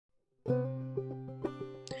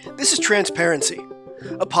This is Transparency,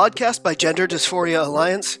 a podcast by Gender Dysphoria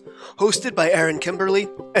Alliance, hosted by Aaron Kimberly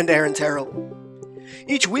and Aaron Terrell.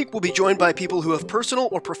 Each week we'll be joined by people who have personal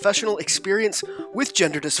or professional experience with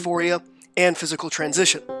gender dysphoria and physical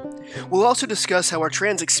transition. We'll also discuss how our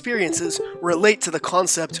trans experiences relate to the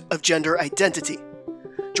concept of gender identity.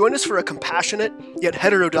 Join us for a compassionate yet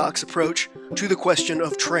heterodox approach to the question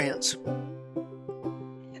of trans.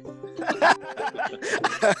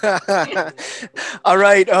 All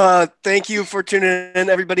right. Thank you for tuning in,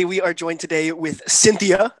 everybody. We are joined today with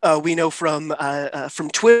Cynthia. We know from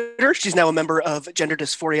Twitter. She's now a member of Gender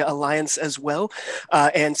Dysphoria Alliance as well.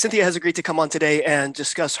 And Cynthia has agreed to come on today and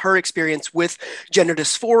discuss her experience with gender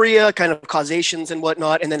dysphoria, kind of causations and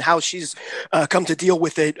whatnot, and then how she's come to deal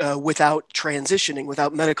with it without transitioning,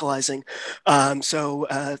 without medicalizing. So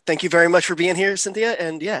thank you very much for being here, Cynthia.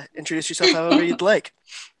 And yeah, introduce yourself however you'd like.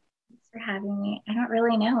 For having me. I don't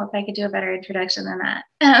really know if I could do a better introduction than that.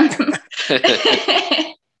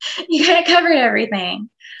 You kind of covered everything.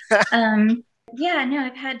 Yeah, no,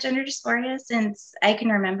 I've had gender dysphoria since I can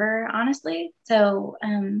remember, honestly. So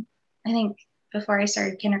I think before I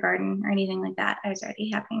started kindergarten or anything like that, I was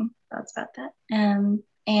already having thoughts about that.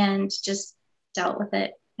 And just dealt with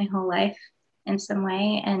it my whole life in some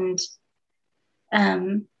way, and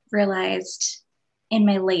realized in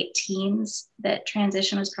my late teens that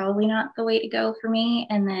transition was probably not the way to go for me,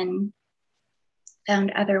 and then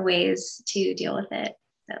found other ways to deal with it.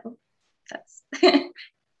 So that's the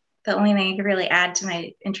only thing I could really add to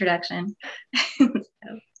my introduction.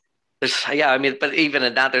 But even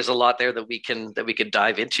in that, there's a lot there that we can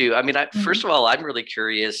dive into. I mean, first of all, I'm really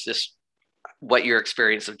curious just what your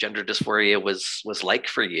experience of gender dysphoria was like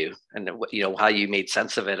for you, and how you made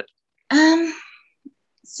sense of it.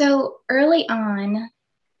 So early on,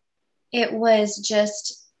 it was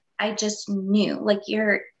just, I just knew, like,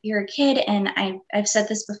 you're a kid, and I've said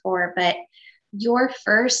this before, but your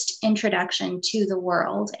first introduction to the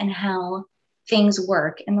world and how things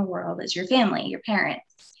work in the world is your family, your parents.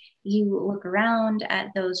 You look around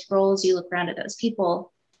at those roles, you look around at those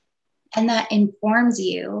people, and that informs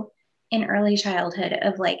you in early childhood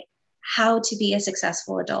of like how to be a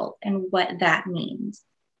successful adult and what that means.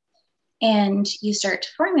 And you start to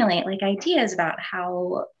formulate like ideas about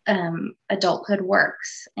how adulthood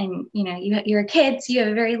works. And, you're a kid, so you have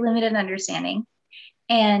a very limited understanding.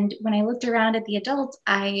 And when I looked around at the adults,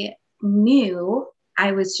 I knew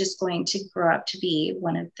I was just going to grow up to be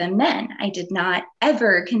one of the men. I did not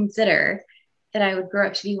ever consider that I would grow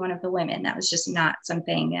up to be one of the women. That was just not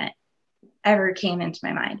something that ever came into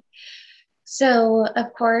my mind. So,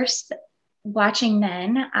 of course, watching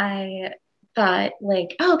men, I thought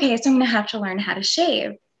like, oh, okay, so I'm going to have to learn how to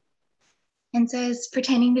shave. And so I was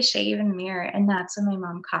pretending to shave in the mirror. And that's when my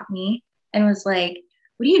mom caught me and was like,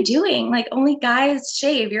 what are you doing? Like, only guys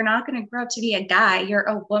shave. You're not going to grow up to be a guy. You're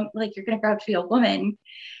a woman. Like, you're going to grow up to be a woman.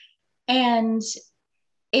 And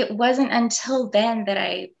it wasn't until then that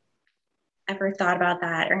I ever thought about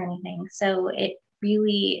that or anything. So it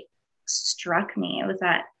really struck me. It was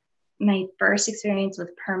that my first experience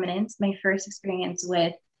with permanence, my first experience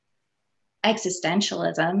with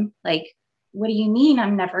existentialism. Like, what do you mean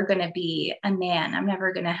I'm never going to be a man? I'm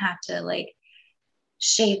never going to have to like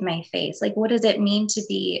shave my face. Like, what does it mean to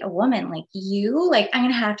be a woman? Like, I'm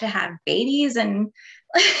going to have babies and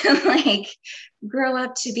like grow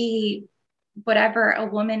up to be whatever a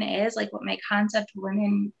woman is, like what my concept of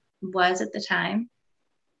women was at the time.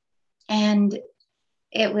 And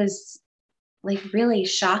it was like really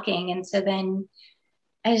shocking. And so then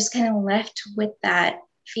I just kind of left with that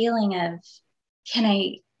feeling of, can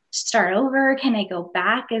I start over? Can I go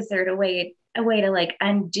back? Is there a way to like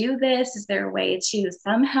undo this? Is there a way to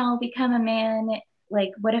somehow become a man?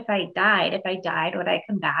 Like, what if I died? If I died, would I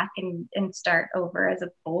come back and start over as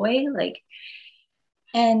a boy? Like,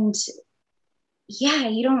 and yeah,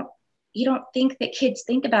 you don't think that kids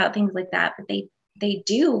think about things like that, but they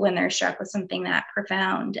do when they're struck with something that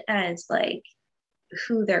profound as like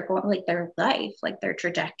who they're going, like their life, like their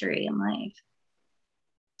trajectory in life.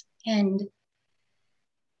 And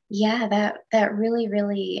yeah, that really,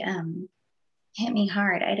 really hit me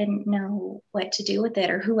hard. I didn't know what to do with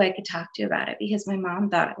it or who I could talk to about it, because my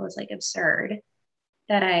mom thought it was like absurd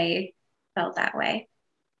that I felt that way.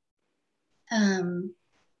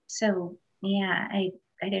 So yeah, I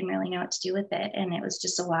didn't really know what to do with it. And it was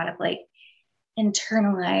just a lot of like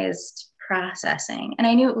internalized processing. And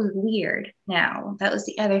I knew it was weird now. That was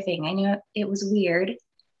the other thing. I knew it was weird,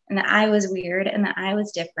 and that I was weird, and that I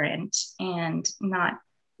was different and not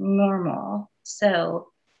normal. So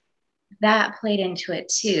that played into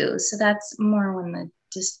it too. So that's more when the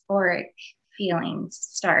dysphoric feelings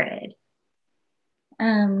started.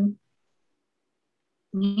 Um,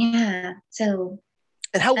 yeah. So.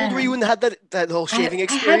 And how old were you when you had that whole shaving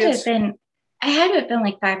experience? I had to have been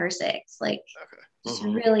like 5 or 6, like Okay. just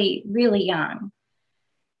really, really young.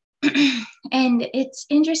 And it's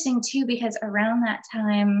interesting too, because around that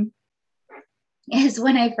time is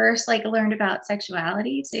when I first like learned about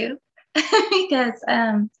sexuality too. Because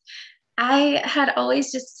I had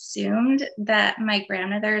always just assumed that my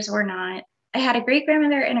grandmothers were not. I had a great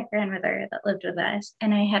grandmother and a grandmother that lived with us,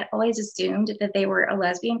 and I had always assumed that they were a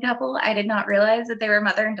lesbian couple. I did not realize that they were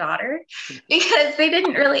mother and daughter, because they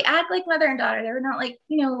didn't really act like mother and daughter. They were not like,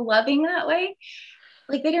 loving that way.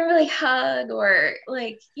 Like they didn't really hug or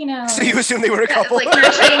like, So you assume they were a couple? Like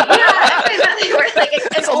nurturing. Yeah, I thought they were like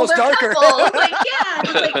an older darker. couple. Like, yeah,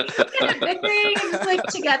 just like kind of bickering and just like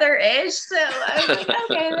together-ish. So I was like,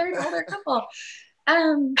 okay, they're an older couple.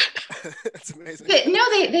 That's amazing. But no,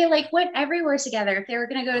 they like went everywhere together. If they were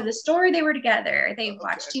going to go to the store, they were together. They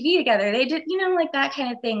watched TV together. They did, like that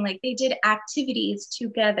kind of thing. Like they did activities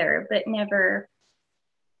together, but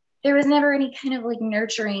there was never any kind of like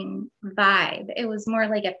nurturing vibe. It was more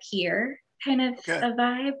like a peer kind of a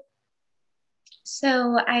vibe.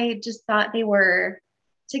 So I just thought they were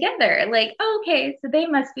together. Like, okay, so they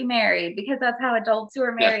must be married, because that's how adults who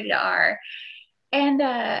are married are. And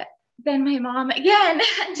then my mom again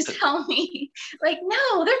had to tell me, like,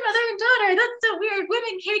 no, they're mother and daughter. That's so weird.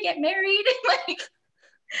 Women can't get married. Like,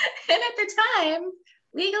 and at the time,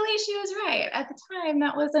 legally she was right. At the time,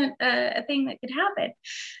 that wasn't a thing that could happen.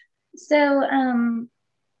 So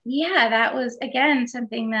yeah, that was again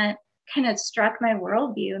something that kind of struck my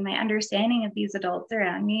worldview, and my understanding of these adults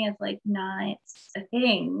around me is like not a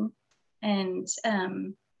thing. And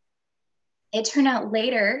it turned out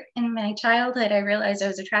later in my childhood, I realized I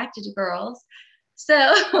was attracted to girls.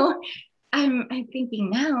 So I'm thinking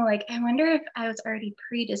now, like, I wonder if I was already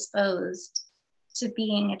predisposed to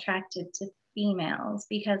being attracted to females,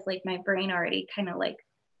 because like my brain already kind of like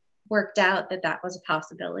worked out that was a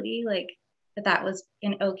possibility, like that was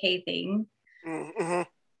an okay thing. Mm-hmm.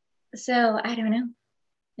 So I don't know.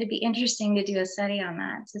 It'd be interesting to do a study on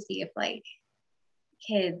that to see if like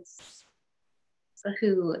kids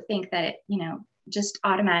who think that, just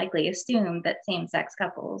automatically assume that same-sex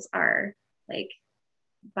couples are like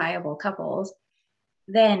viable couples,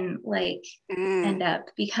 then like end up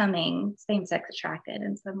becoming same-sex attracted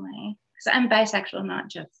in some way. So I'm bisexual, not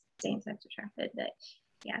just same-sex attracted, but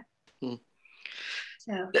yeah.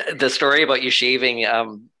 So the story about you shaving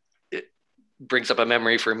brings up a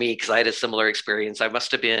memory for me, because I had a similar experience. I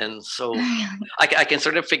must have been I can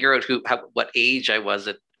sort of figure out what age I was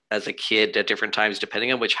as a kid at different times,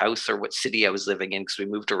 depending on which house or what city I was living in, because we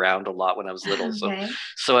moved around a lot when I was little. Okay.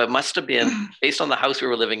 So it must have been based on the house we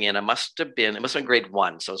were living in. It must have been grade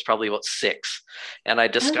 1, so it's probably about 6. And I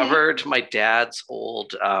discovered my dad's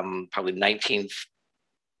old, probably 1950s,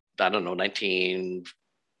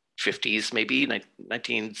 maybe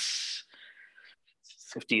 1950s,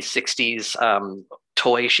 60s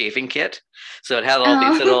toy shaving kit. So it had all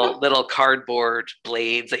these little cardboard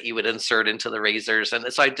blades that you would insert into the razors.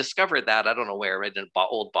 And so I discovered that, I don't know where, in an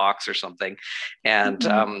old box or something. And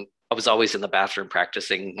I was always in the bathroom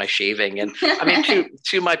practicing my shaving. And I mean,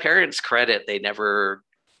 to my parents' credit, they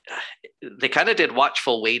kind of did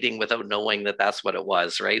watchful waiting without knowing that that's what it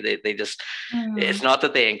was, right? They just, it's not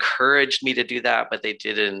that they encouraged me to do that, but they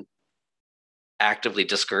didn't actively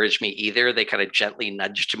discourage me either. They kind of gently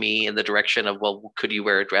nudged me in the direction of, well, could you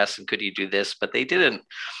wear a dress and could you do this? But they didn't.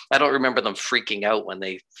 I don't remember them freaking out when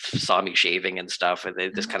they saw me shaving and stuff, and they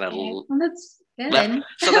just kind of that's good. left.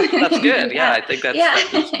 So that's good. Yeah, I think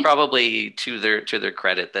that's probably to their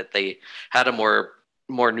credit, that they had a more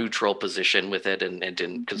neutral position with it and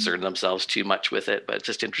didn't concern themselves too much with it. But it's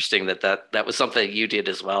just interesting that was something you did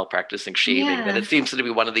as well, practicing shaving. That it seems to be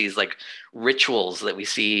one of these like rituals that we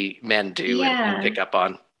see men do and pick up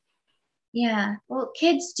on. Yeah. Well,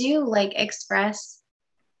 kids do like express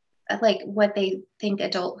like what they think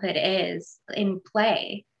adulthood is in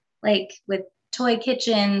play, like with toy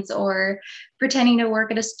kitchens or pretending to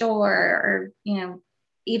work at a store, or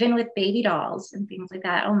even with baby dolls and things like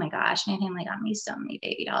that. Oh my gosh, my family got me so many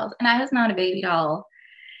baby dolls, and I was not a baby doll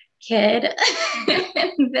kid.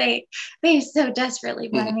 they so desperately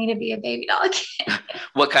wanted me to be a baby doll kid.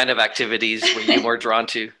 What kind of activities were you more drawn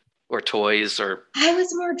to, or toys? Or I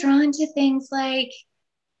was more drawn to things like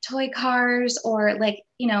toy cars, or like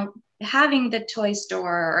having the toy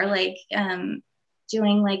store, or like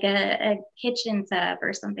doing like a kitchen setup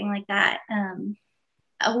or something like that.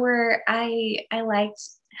 Where I liked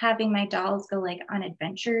having my dolls go like on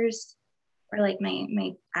adventures, or like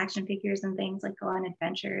my action figures and things like go on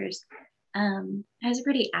adventures. I was a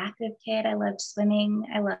pretty active kid. I loved swimming.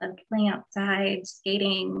 I loved playing outside,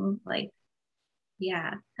 skating, like,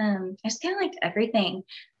 yeah. I just kind of liked everything,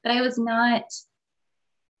 but I was not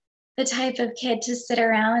the type of kid to sit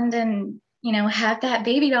around and, have that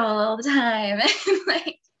baby doll all the time and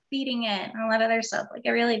like feeding it and a lot of other stuff. Like I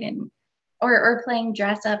really didn't, or playing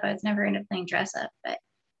dress up. I was never into playing dress up, but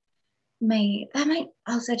that might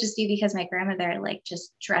also just be because my grandmother like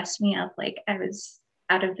just dressed me up like I was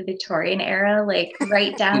out of the Victorian era, like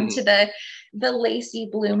right down to the lacy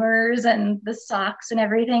bloomers and the socks and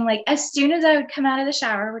everything. Like as soon as I would come out of the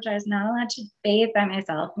shower, which I was not allowed to bathe by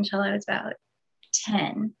myself until I was about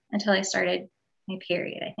 10, until I started my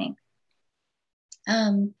period, I think.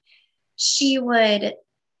 She would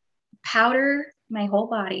powder my whole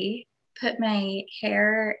body, put my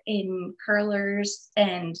hair in curlers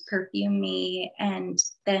and perfume me, and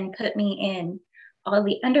then put me in all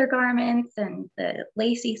the undergarments and the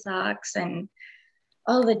lacy socks and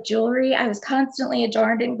all the jewelry. I was constantly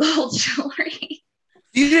adorned in gold jewelry.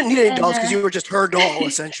 You didn't need any dolls because you were just her doll,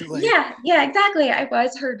 essentially. Yeah, exactly. I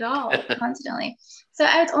was her doll constantly. So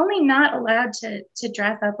I was only not allowed to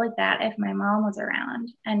dress up like that if my mom was around,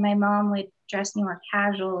 and my mom would dress me more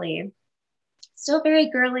casually. Still very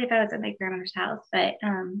girly if I was at my grandmother's house, but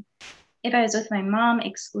if I was with my mom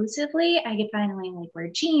exclusively, I could finally like wear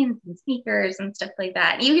jeans and sneakers and stuff like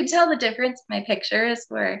that. You could tell the difference in my pictures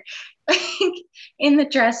where like in the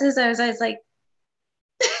dresses, I was always like,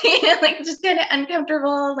 like just kind of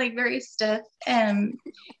uncomfortable, like very stiff.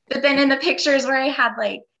 But then in the pictures where I had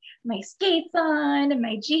like my skates on and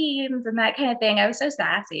my jeans and that kind of thing, I was so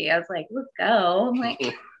sassy. I was like, let's go. Like,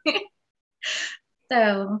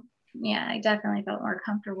 so yeah, I definitely felt more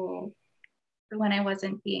comfortable when I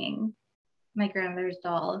wasn't being my grandmother's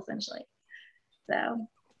doll, essentially. So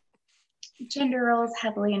gender roles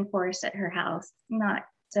heavily enforced at her house, not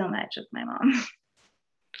so much with my mom.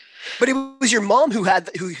 But it was your mom who had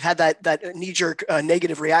that knee-jerk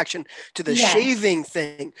negative reaction to the shaving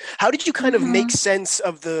thing. How did you kind of make sense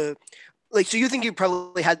of the, like, so you think you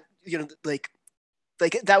probably had, like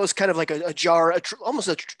that was kind of like a jar, almost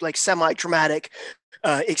a like semi-traumatic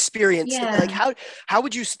experience. Yeah. Like how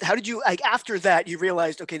did you like after that you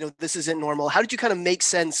realized, okay, no, this isn't normal. How did you kind of make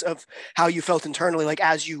sense of how you felt internally, like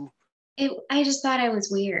as you? I just thought I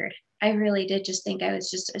was weird. I really did just think I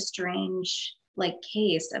was just a strange like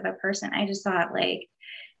case of a person. I just thought like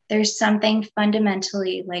there's something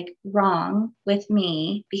fundamentally like wrong with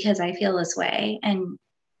me because I feel this way and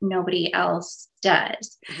nobody else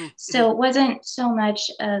does. So it wasn't so much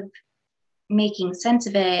of making sense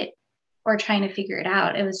of it or trying to figure it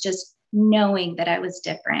out. It was just knowing that I was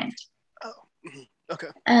different. Okay.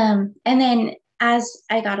 And then as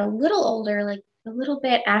I got a little older, like a little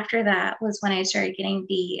bit after that was when I started getting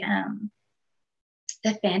the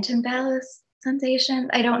phantom vallus sensation.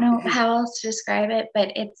 I don't know how else to describe it,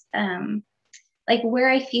 but it's like where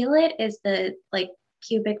I feel it is the like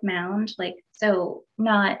pubic mound, like so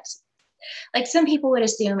not like some people would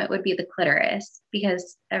assume it would be the clitoris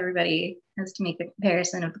because everybody has to make the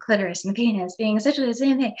comparison of the clitoris and the penis being essentially the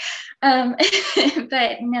same thing.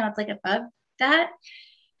 But no, it's like above that.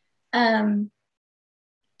 And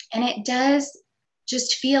it does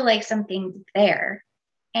just feel like something's there.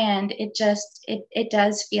 And it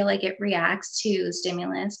does feel like it reacts to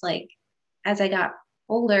stimulus. Like as I got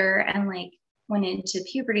older and like went into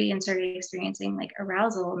puberty and started experiencing like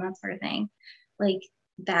arousal and that sort of thing, like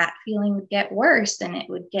that feeling would get worse and it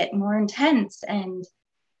would get more intense. And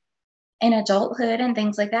in adulthood and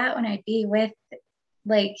things like that, when I'd be with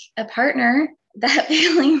like a partner, that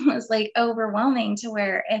feeling was like overwhelming to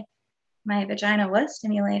where if my vagina was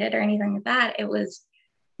stimulated or anything like that, it was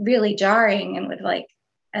really jarring and would like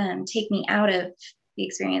take me out of the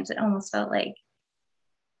experience. It almost felt like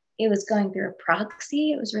it was going through a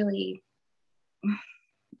proxy. It was really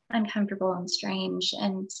uncomfortable and strange.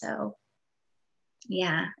 And so,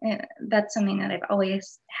 yeah, that's something that I've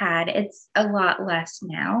always had. It's a lot less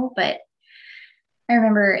now, but I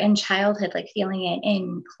remember in childhood, like feeling it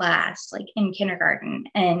in class, like in kindergarten,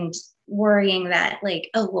 and worrying that like,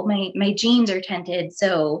 oh, well, my jeans are tinted.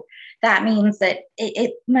 So that means that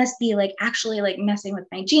it must be like actually like messing with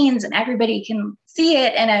my jeans and everybody can see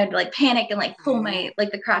it. And I would like panic and like pull my,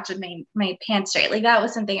 like the crotch of my pants straight. Like that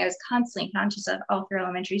was something I was constantly conscious of all through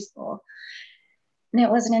elementary school. And it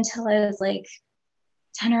wasn't until I was like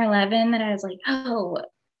 10 or 11 that I was like, oh,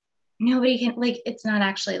 nobody can, like, it's not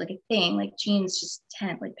actually like a thing. Like jeans just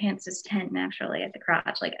tent, like pants just tent naturally at the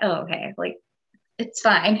crotch. Like, oh, okay. Like it's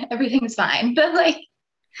fine. Everything's fine. But like,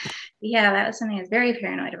 yeah, that was something I was very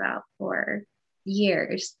paranoid about for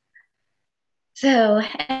years. So,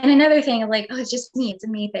 and another thing of like, oh, it's just me. It's a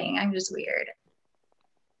me thing. I'm just weird.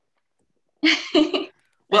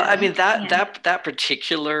 Well, I mean Yeah. that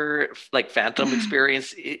particular like phantom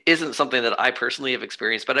experience isn't something that I personally have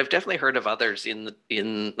experienced, but I've definitely heard of others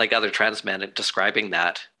in like other trans men describing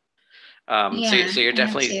that. Yeah, So you're I have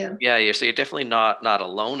definitely too. so you're definitely not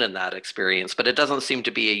alone in that experience, but it doesn't seem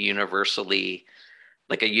to be a universally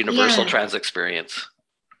like a universal Yeah. trans experience.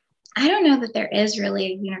 I don't know that there is really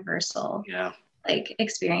a universal Yeah. like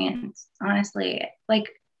experience, honestly. Like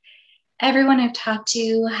everyone I've talked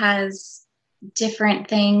to has different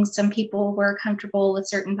things. Some people were comfortable with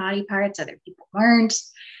certain body parts, other people weren't.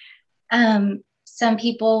 Some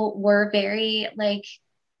people were very like,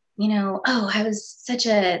 oh, I was such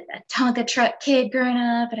a Tonka truck kid growing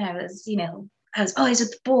up, and I was always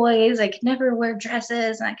with the boys. I could never wear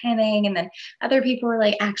dresses and that kind of thing. And then other people were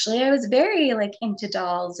like, actually, I was very like into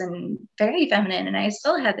dolls and very feminine, and I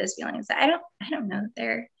still had those feelings. I don't know that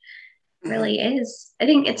there really is. I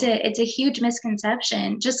think Mm-hmm. it's a huge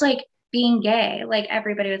misconception. Just like being gay, like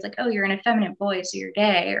everybody was like, oh, you're an effeminate boy, so you're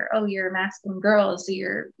gay, or oh, you're a masculine girl, so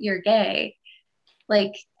you're gay.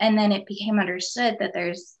 Like, and then it became understood that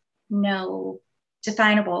there's no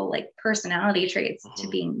definable like personality traits to Mm-hmm.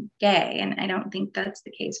 being gay, and I don't think that's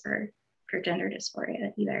the case for gender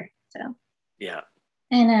dysphoria either. So Yeah.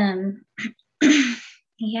 and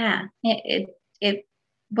yeah, it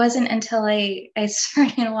wasn't until I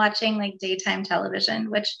started watching like daytime television,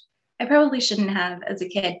 which I probably shouldn't have as a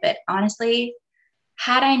kid, but honestly,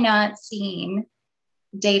 had I not seen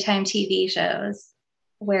daytime TV shows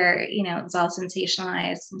where, it was all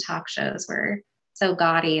sensationalized and talk shows were so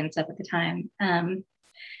gaudy and stuff at the time,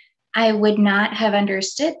 I would not have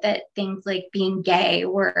understood that things like being gay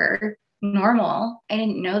were normal. I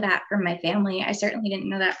didn't know that from my family. I certainly didn't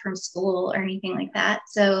know that from school or anything like that.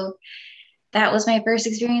 So that was my first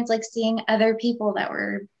experience, like seeing other people that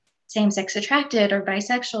were same sex attracted or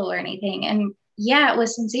bisexual or anything. And yeah, it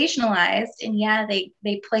was sensationalized, and yeah,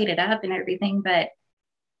 they played it up and everything, but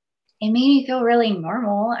it made me feel really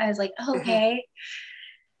normal. I was like, oh, Mm-hmm. okay,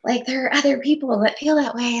 like there are other people that feel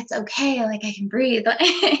that way. It's okay. Like I can breathe.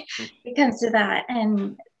 It comes to that.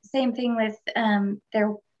 And same thing with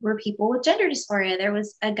there were people with gender dysphoria. There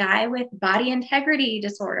was a guy with body integrity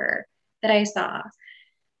disorder that I saw.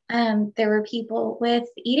 There were people with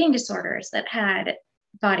eating disorders that had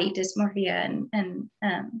body dysmorphia and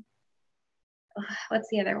what's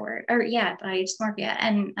the other word? Or yeah, body dysmorphia.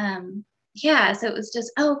 And yeah, so it was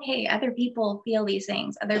just okay. Other people feel these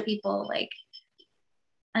things. Other people like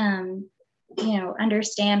um,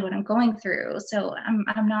 understand what I'm going through. So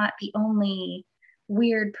I'm not the only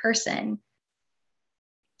weird person.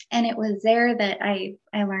 And it was there that I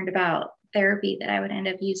learned about therapy that I would end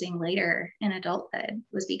up using later in adulthood,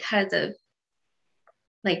 was because of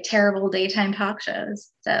like terrible daytime talk shows.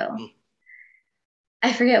 So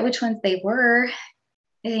I forget which ones they were.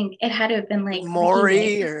 I think it had to have been like Ricky Lake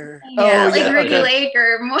Maury or or something. oh Yeah, like yeah, Ricky okay. Lake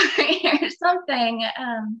or Maury or something.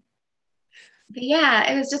 But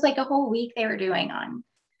yeah, it was just like a whole week they were doing on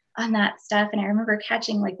that stuff. And I remember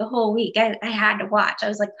catching like the whole week. I had to watch. I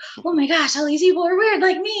was like, oh my gosh, all these people are weird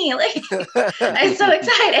like me. Like I'm so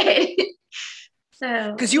excited.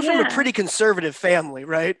 So Because you're from a yeah, pretty conservative family,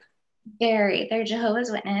 right? they're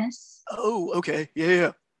Jehovah's Witness. Oh, okay.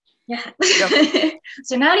 Yeah. Yeah. Yeah.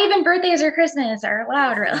 So not even birthdays or Christmas are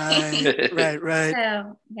allowed really. Right. Right. Right.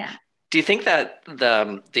 So yeah. Do you think that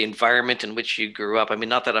the environment in which you grew up, I mean,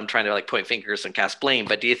 not that I'm trying to like point fingers and cast blame,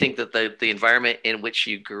 but do you think that the environment in which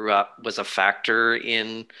you grew up was a factor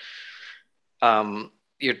in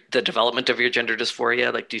the development of your gender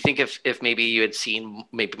dysphoria? Like, do you think if maybe you had seen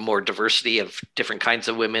maybe more diversity of different kinds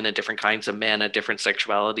of women and different kinds of men and different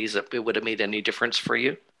sexualities, that it would have made any difference for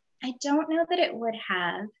you? I don't know that it would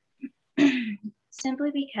have,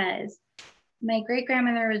 simply because my great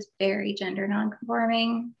grandmother was very gender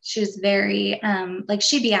nonconforming. She was very like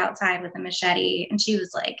she'd be outside with a machete, and she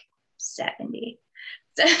was like 70.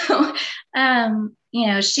 So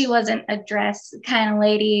she wasn't a dress kind of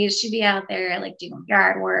lady. She'd be out there like doing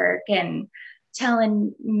yard work and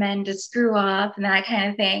telling men to screw off and that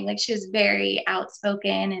kind of thing. Like she was very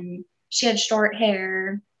outspoken, and she had short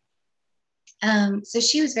hair. So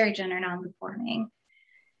she was very gender nonconforming.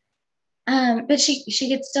 But she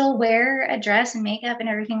could still wear a dress and makeup and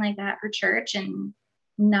everything like that for church and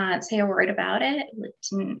not say a word about it. It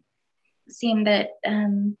didn't seem that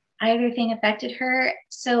either thing affected her.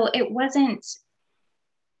 So it wasn't,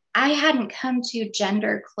 I hadn't come to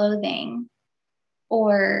gender clothing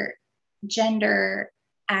or gender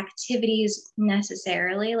activities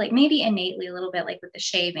necessarily, like maybe innately a little bit, like with the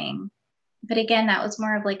shaving. But again, that was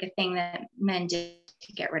more of like a thing that men did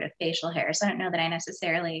to get rid of facial hair. So I don't know that I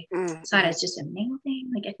necessarily saw it as just a male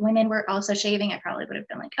thing. Like if women were also shaving, I probably would have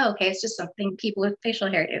been like, oh, okay, it's just something people with facial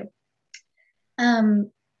hair do.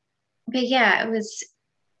 But yeah, it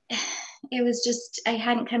was just, I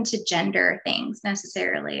hadn't come to gender things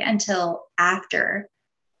necessarily until after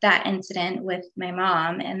that incident with my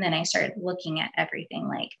mom. And then I started looking at everything,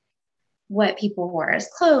 like what people wore as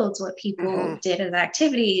clothes, what people did as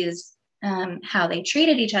activities, how they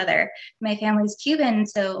treated each other. My family's Cuban,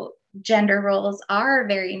 so gender roles are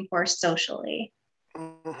very enforced socially.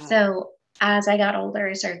 So as I got older,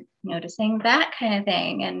 I started noticing that kind of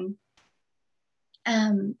thing.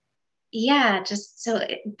 And yeah, just so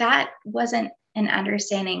that wasn't an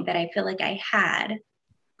understanding that I feel like I had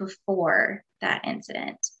before that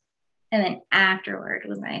incident. And then afterward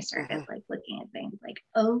was when I started like looking at things like,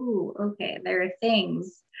 oh, okay, there are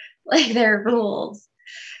things, like there are rules.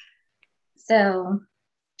 So,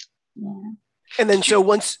 yeah. And then so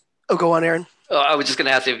once, go on, Aaron. Oh, I was just going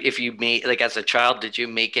to ask if you made, like as a child, did you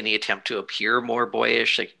make any attempt to appear more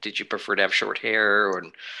boyish? Like, did you prefer to have short hair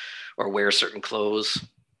or wear certain clothes?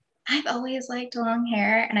 I've always liked long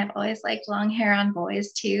hair, and I've always liked long hair on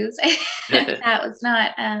boys too. So that was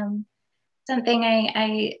not something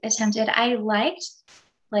I attempted. I liked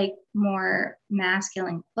like more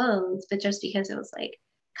masculine clothes, but just because it was like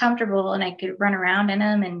comfortable and I could run around in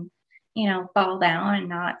them and, you know, fall down and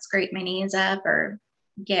not scrape my knees up or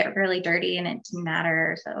get really dirty, and it didn't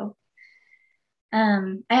matter. So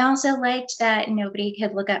I also liked that nobody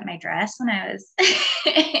could look up my dress when I was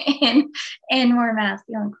in more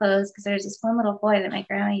masculine clothes, because there's this one little boy that my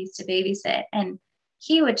grandma used to babysit, and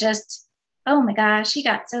he would just, oh my gosh, he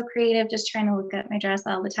got so creative just trying to look up my dress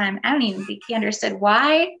all the time. I don't even think he understood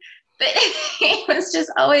why, but he was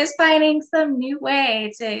just always finding some new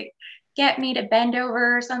way to get me to bend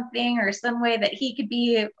over or something, or some way that he could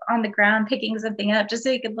be on the ground picking something up just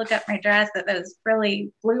so he could look up my dress at those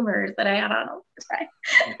frilly bloomers that I had on all the time.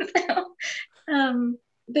 So,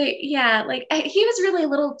 but yeah, like he was really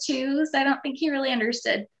little too, so I don't think he really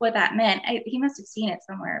understood what that meant. He must have seen it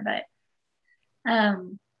somewhere, but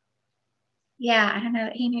yeah, I don't know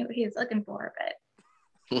that he knew what he was looking for,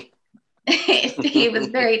 but he was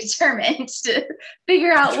very determined to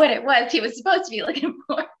figure out what it was he was supposed to be looking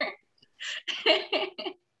for.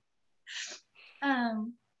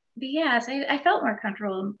 But yeah, so I felt more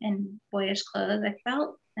comfortable in boyish clothes. I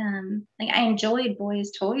felt like I enjoyed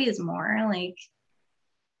boys' toys more, like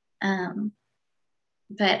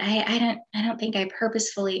but I don't think I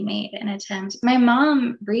purposefully made an attempt. My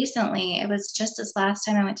mom recently, it was just this last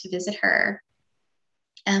time I went to visit her,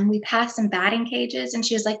 we passed some batting cages, and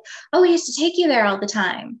she was like, oh, we used to take you there all the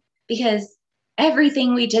time because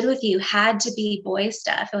everything we did with you had to be boy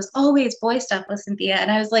stuff. It was always boy stuff with Cynthia.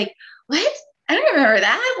 And I was like, what? I don't remember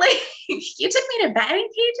that. Like, you took me to batting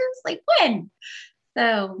cages? Like, when?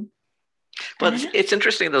 So. Well, it's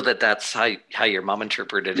interesting though that's how your mom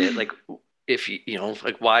interpreted it. Like, if you know,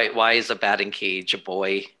 like why is a batting cage a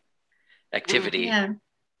boy activity?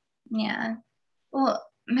 Yeah. Well,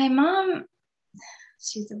 my mom,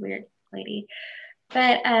 she's a weird lady,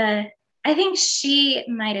 but I think she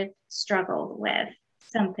might have struggled with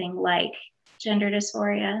something like gender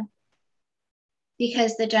dysphoria,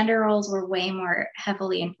 because the gender roles were way more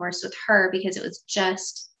heavily enforced with her, because it was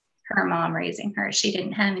just her mom raising her. She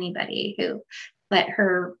didn't have anybody who let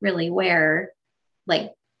her really wear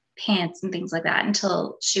like pants and things like that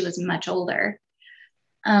until she was much older.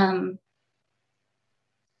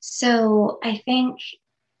 So I think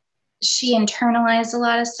she internalized a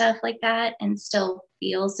lot of stuff like that and still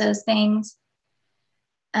feels those things.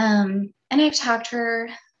 And I've talked to her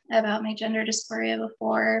about my gender dysphoria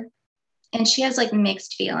before, and she has like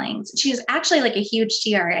mixed feelings. She's actually like a huge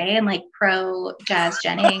TRA and like pro Jazz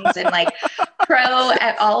Jennings and like pro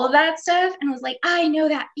at all of that stuff, and was like, I know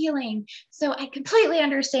that feeling, so I completely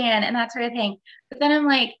understand, and that sort of thing. But then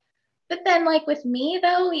with me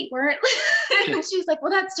though, we weren't. She's like,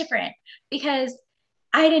 well, that's different, because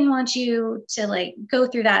I didn't want you to like go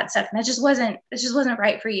through that stuff, and it just wasn't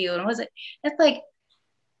right for you. And it's like,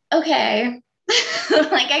 okay.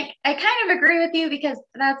 Like I kind of agree with you, because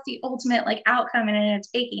that's the ultimate like outcome in a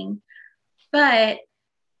taking. But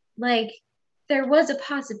like there was a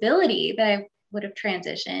possibility that I would have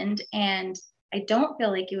transitioned, and I don't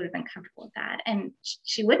feel like you would have been comfortable with that. And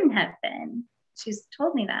she wouldn't have been. She's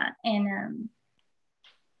told me that. And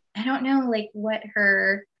I don't know like what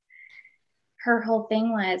her whole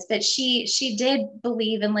thing was, but she did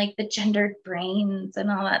believe in like the gendered brains and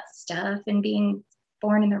all that stuff, and being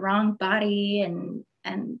born in the wrong body and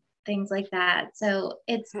things like that. So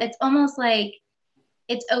it's almost like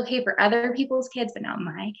it's okay for other people's kids, but not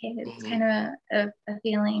my kids, kind of a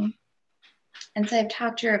feeling. And so I've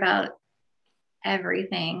talked to her about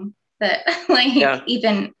everything that like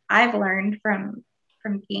even I've learned from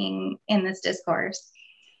being in this discourse.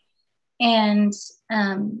 And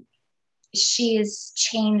she's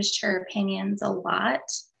changed her opinions a lot.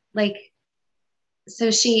 Like,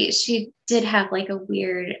 so she did have like a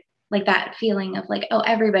weird, like that feeling of like, oh,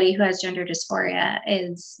 everybody who has gender dysphoria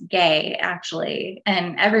is gay, actually.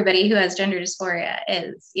 And everybody who has gender dysphoria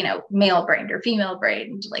is, you know, male brained or female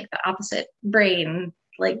brained, like the opposite brain,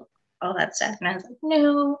 like all that stuff. And I was like,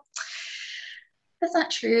 no, that's not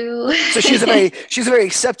true. So she's a very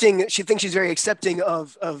accepting, she thinks she's very accepting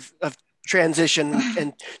of transition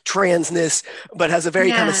and transness, but has a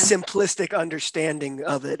very kind of simplistic understanding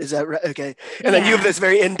of it. Is that right? Okay. And then you have this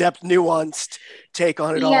very in-depth, nuanced take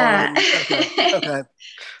on it all. And, okay.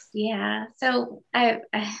 Yeah. So I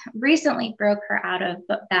recently broke her out of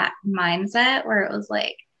that mindset where it was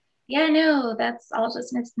like, yeah, no, that's all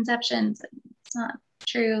just misconceptions. It's not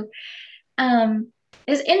true.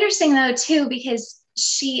 It's interesting though too, because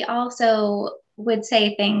she also would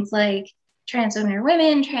say things like trans women are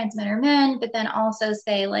women, trans men are men, but then also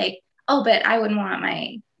say like, oh, but I wouldn't want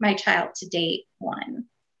my child to date one.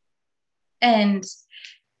 And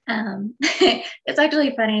it's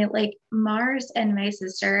actually funny, like Mars and my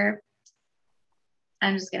sister,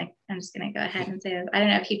 I'm just gonna go ahead and say this. I don't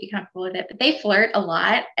know if you'd be comfortable with it, but they flirt a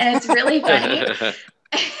lot, and it's really funny.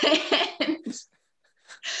 And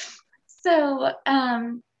so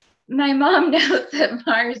my mom knows that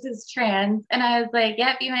Mars is trans, and I was like,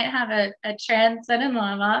 yep, you might have a trans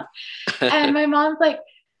son-in-law, Mom. And my mom's like,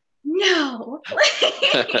 no,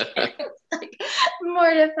 like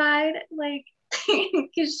mortified, like,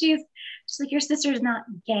 because she's like, your sister's not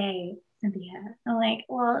gay, Cynthia. I'm like,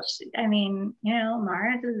 well, I mean, you know,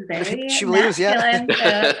 Mars is very she believes, masculine.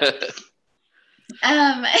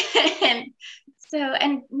 So,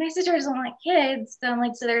 and my sister doesn't like kids, so I'm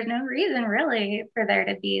like, so there's no reason really for there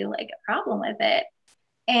to be like a problem with it.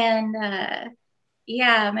 And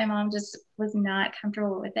yeah, my mom just was not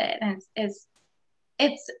comfortable with it, and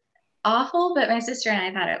it's awful. But my sister and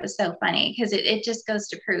I thought it was so funny because it just goes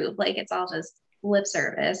to prove like it's all just lip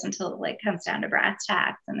service until it like comes down to brass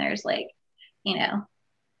tacks, and there's like, you know,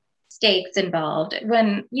 stakes involved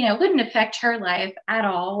when, you know, it wouldn't affect her life at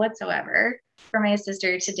all whatsoever for my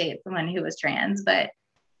sister to date someone who was trans, but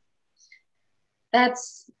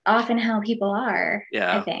that's often how people are.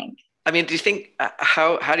 I think. I mean, do you think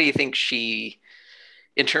how do you think she,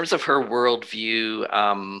 in terms of her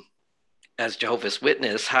worldview as Jehovah's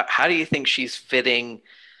Witness, how do you think she's fitting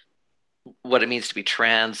what it means to be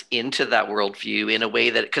trans into that worldview in a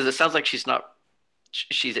way that, because it sounds like she's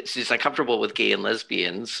uncomfortable with gay and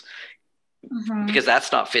lesbians, because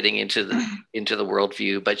that's not fitting into the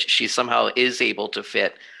worldview, but she somehow is able to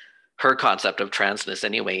fit her concept of transness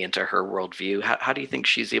anyway into her worldview. How do you think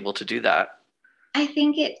she's able to do that? I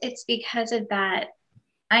think it's because of that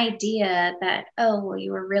idea that, oh, well,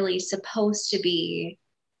 you were really supposed to be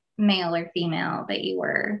male or female, that you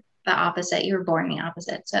were the opposite, you were born the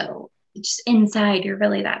opposite. So just inside, you're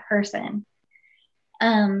really that person.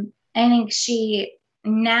 I think she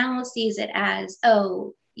now sees it as,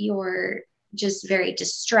 oh, you're just very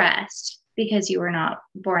distressed because you were not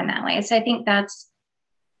born that way. So I think that's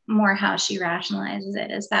more how she rationalizes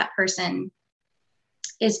it, is that person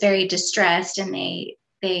is very distressed and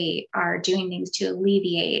they are doing things to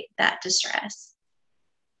alleviate that distress.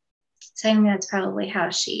 So I think that's probably how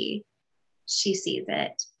she sees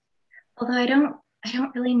it. Although I don't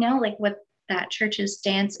really know like what that church's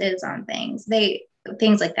stance is on things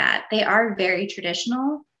like that. They are very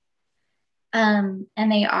traditional, and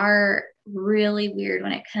they are really weird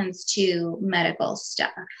when it comes to medical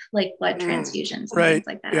stuff, like blood transfusions and things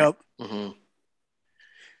like that. Yep.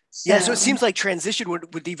 So it seems like transition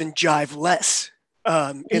would even jive less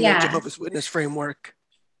in the Jehovah's Witness framework.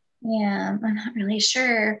 Yeah, I'm not really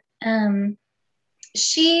sure.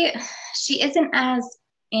 She isn't as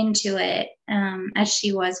into it as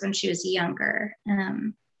she was when she was younger.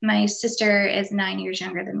 My sister is 9 years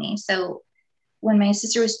younger than me, so when my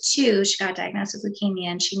sister was 2, she got diagnosed with leukemia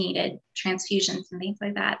and she needed transfusions and things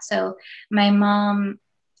like that. So my mom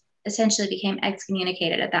essentially became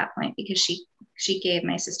excommunicated at that point because she gave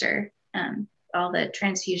my sister all the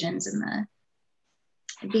transfusions and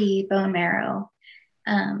the bone marrow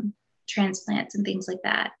transplants and things like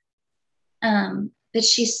that. But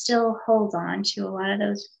she still holds on to a lot of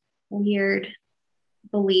those weird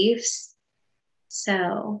beliefs.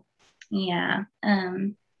 So yeah,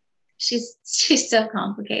 she's so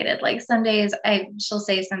complicated. Like some days she'll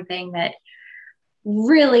say something that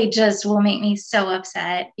really just will make me so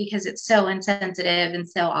upset because it's so insensitive and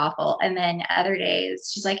so awful. And then other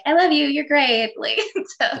days she's like, I love you, you're great. Like,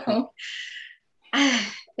 so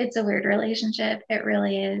it's a weird relationship. It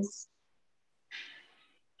really is.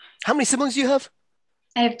 How many siblings do you have?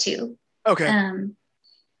 I have two. Okay.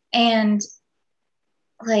 And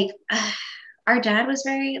like our dad was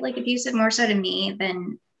very like abusive, more so to me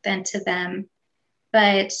than to them.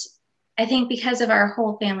 But I think because of our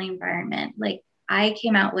whole family environment, like I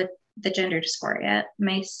came out with the gender dysphoria.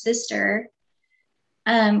 My sister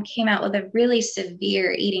came out with a really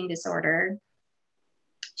severe eating disorder.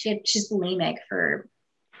 She's bulimic for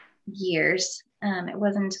years. It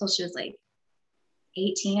wasn't until she was like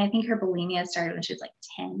 18. I think her bulimia started when she was like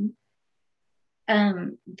 10.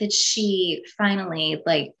 That she finally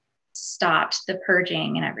like stopped the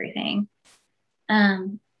purging and everything.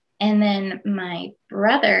 And then my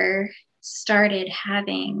brother started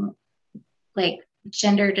having like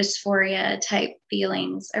gender dysphoria type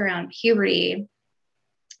feelings around puberty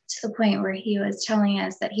to the point where he was telling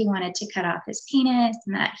us that he wanted to cut off his penis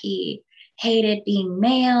and that he hated being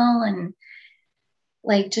male and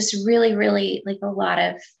like just really, really like a lot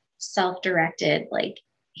of self-directed like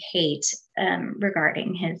hate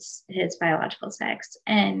regarding his biological sex.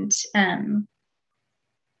 And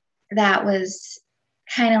that was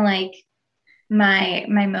kind of like my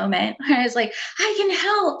moment where I was like, I can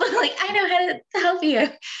help. Like, I know how to help you.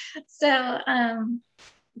 So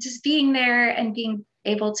just being there and being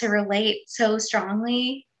able to relate so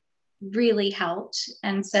strongly really helped.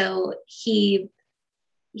 And so he's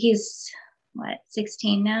what,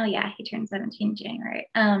 16 now? Yeah, he turned 17 in January.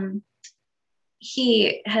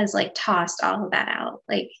 He has like tossed all of that out.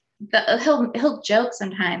 Like he'll joke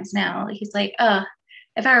sometimes now. He's like, oh,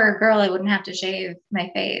 if I were a girl, I wouldn't have to shave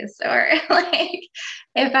my face. Or like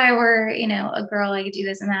if I were, a girl, I could do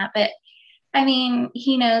this and that. But I mean,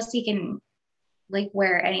 he knows he can like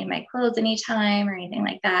wear any of my clothes anytime or anything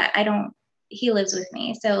like that. He lives with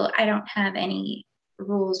me, so I don't have any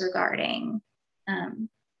rules regarding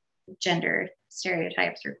gender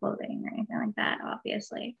stereotypes or clothing or anything like that,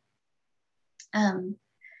 obviously. But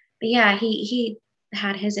yeah, he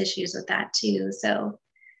had his issues with that too. So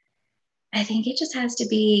I think it just has to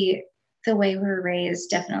be the way we were raised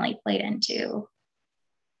definitely played into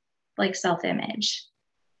like self-image.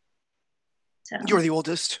 So You're the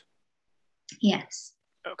oldest? Yes.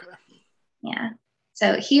 Okay. Yeah.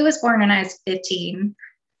 So he was born when I was 15.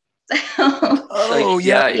 So oh,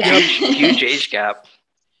 yeah. Huge age gap.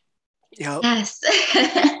 Yeah. Yes.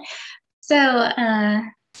 So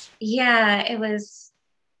yeah, it was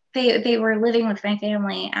they were living with my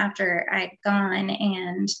family after I'd gone,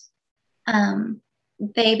 and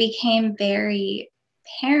they became very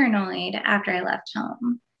paranoid after I left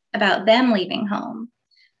home about them leaving home.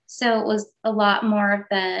 So it was a lot more of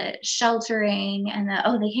the sheltering and the,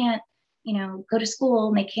 oh, they can't, go to school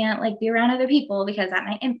and they can't like be around other people because that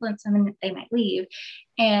might influence them and they might leave.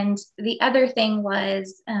 And the other thing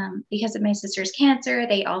was because of my sister's cancer,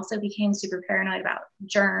 they also became super paranoid about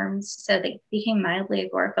germs. So they became mildly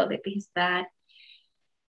agoraphobic because of that.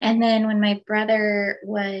 And then when my brother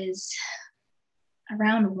was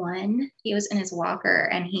around 1, he was in his walker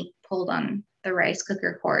and he pulled on the rice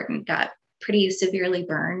cooker cord and got pretty severely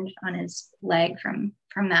burned on his leg from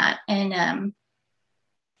that. And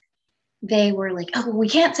they were like, oh, well, we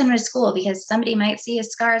can't send him to school because somebody might see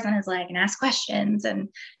his scars on his leg and ask questions, and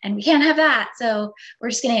we can't have that. So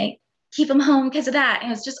we're just gonna keep him home because of that.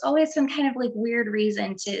 And it was just always some kind of like weird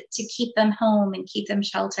reason to keep them home and keep them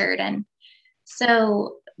sheltered. And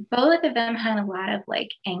so both of them had a lot of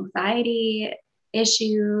like anxiety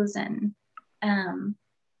issues and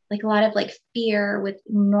like a lot of like fear with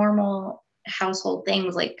normal household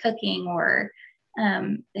things like cooking, or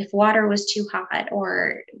if water was too hot,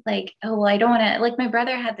 or like, oh, well, I don't want to, like my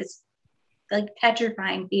brother had this like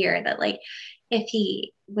petrifying fear that like if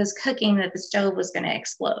he was cooking that the stove was going to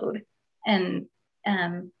explode and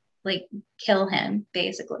like kill him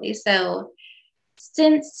basically. So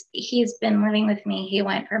since he's been living with me, he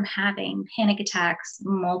went from having panic attacks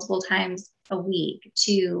multiple times a week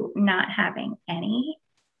to not having any.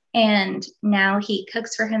 And now he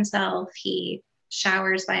cooks for himself. He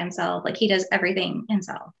showers by himself. Like he does everything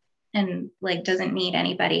himself and like doesn't need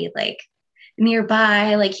anybody like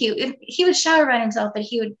nearby. Like he would shower by himself, but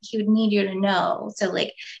he would need you to know. So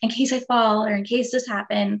like in case I fall or in case this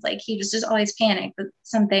happens, like he was just always panicked that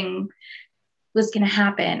something was going to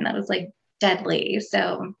happen that was like deadly.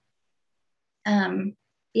 So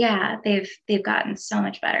yeah, they've gotten so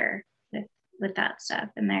much better with that stuff,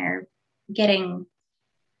 and they're getting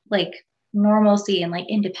like normalcy and like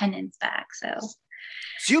independence back. So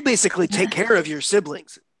So you basically take care of your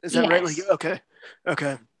siblings. Is that right? Like, Yes. okay.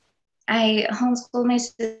 Okay. I homeschooled my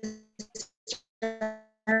sister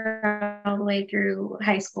all the way through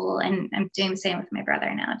high school, and I'm doing the same with my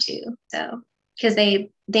brother now too. So because they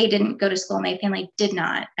didn't go to school, my family did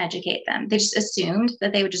not educate them. They just assumed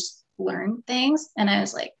that they would just learn things, and I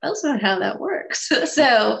was like, that's not how that works.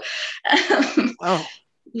 So Wow.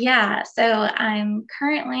 yeah, so I'm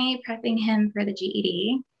currently prepping him for the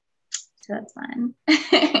GED, so that's fun.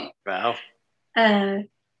 Wow.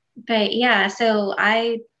 But yeah, so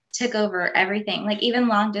I took over everything. Like even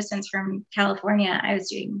long distance from California, I was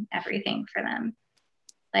doing everything for them.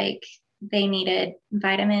 Like they needed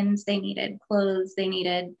vitamins, they needed clothes, they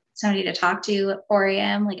needed somebody to talk to at 4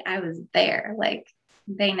 a.m. Like I was there. Like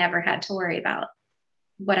they never had to worry about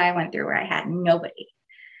what I went through where I had nobody.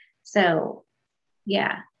 So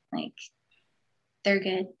yeah, like they're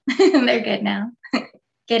good. They're good now.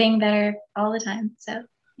 Getting better all the time. So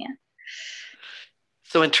yeah.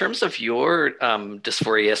 So in terms of your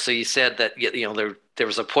dysphoria, so you said that there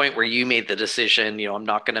was a point where you made the decision, I'm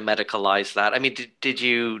not going to medicalize that. I mean,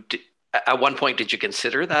 at one point did you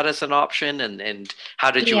consider that as an option, and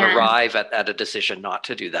how did you Yeah. arrive at a decision not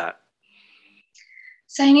to do that?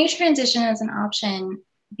 So I knew transition as an option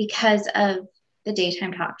because of the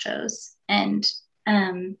daytime talk shows. And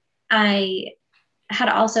I had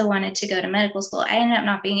also wanted to go to medical school. I ended up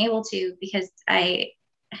not being able to because I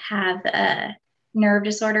have a nerve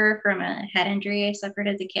disorder from a head injury I suffered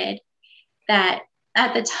as a kid that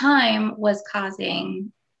at the time was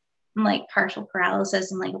causing like partial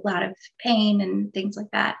paralysis and like a lot of pain and things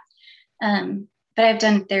like that. But I've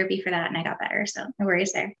done therapy for that and I got better. So no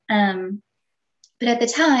worries there. But at the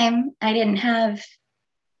time, I didn't have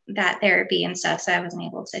that therapy and stuff, so I wasn't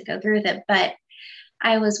able to go through with it. But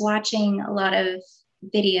I was watching a lot of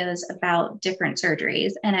videos about different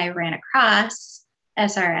surgeries, and I ran across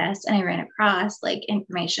SRS and I ran across like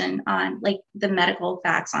information on like the medical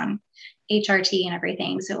facts on HRT and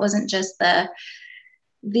everything. So it wasn't just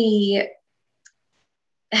the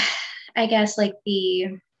I guess like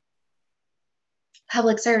the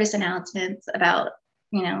public service announcements about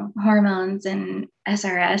hormones and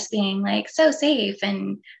SRS being like so safe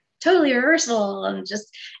and totally reversible and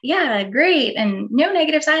just yeah great and no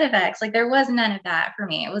negative side effects. Like there was none of that for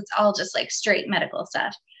me. It was all just like straight medical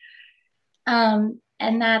stuff.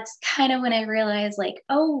 And that's kind of when I realized like,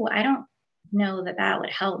 oh, I don't know that would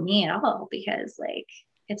help me at all, because like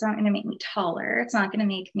it's not going to make me taller, it's not going to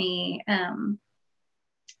make me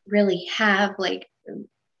really have like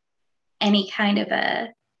any kind of a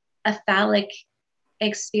phallic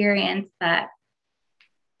experience that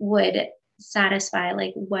would satisfy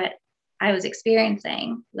like what I was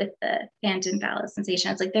experiencing with the phantom phallus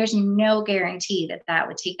sensation. It's like there's no guarantee that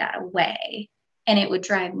would take that away, and it would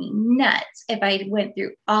drive me nuts if I went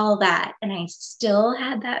through all that and I still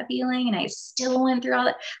had that feeling and I still went through all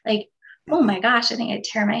that. Like, oh my gosh, I think I'd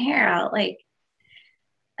tear my hair out. Like,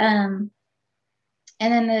 and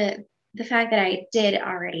then the fact that I did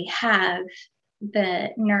already have the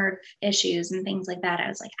nerve issues and things like that, I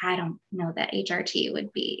was like, I don't know that HRT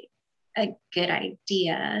would be a good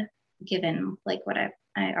idea given like what I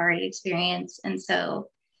already experienced. And so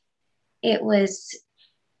it was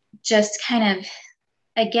just kind of,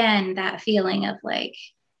 again, that feeling of like,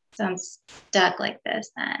 so I'm stuck like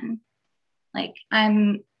this then. Like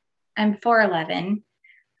I'm 4'11".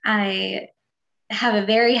 I have a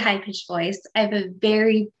very high pitched voice. I have a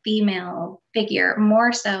very female figure,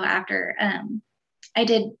 more so after I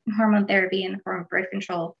did hormone therapy in the form of birth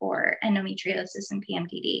control for endometriosis and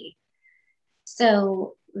PMDD.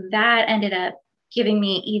 So that ended up giving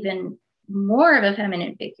me even more of a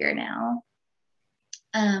feminine figure now.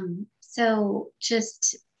 So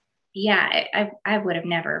just, yeah, I would have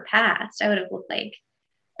never passed. I would have looked like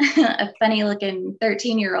a funny looking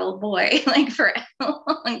 13-year-old boy, like for a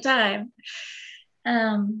long time.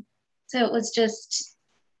 So it was just,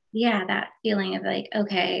 yeah, that feeling of like,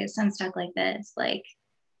 okay, so I'm stuck like this, like,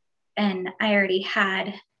 and I already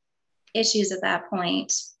had issues at that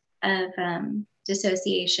point of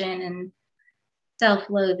dissociation and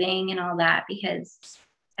self-loathing and all that, because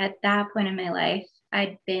at that point in my life,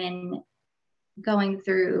 I'd been going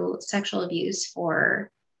through sexual abuse for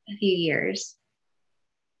a few years.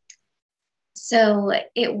 So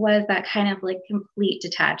it was that kind of like complete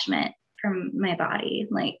detachment from my body.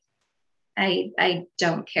 Like I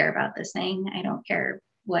don't care about this thing. I don't care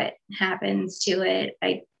what happens to it.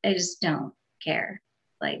 I just don't care.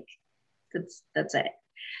 Like that's it.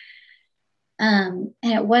 And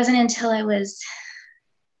it wasn't until I was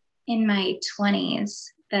in my 20s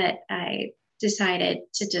that I decided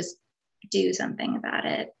to just do something about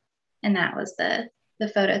it. And that was the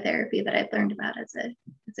phototherapy that I learned about as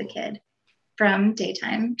a kid from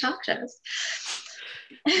daytime talk shows.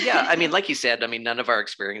 Yeah, I mean, like you said, I mean, none of our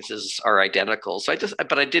experiences are identical. So I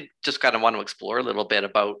did just kind of want to explore a little bit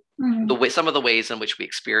about the way, some of the ways in which we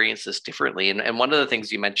experience this differently. And one of the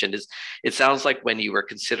things you mentioned is it sounds like when you were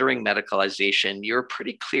considering medicalization, you were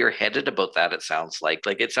pretty clear-headed about that. It sounds like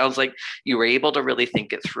it sounds like you were able to really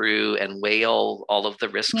think it through and weigh all of the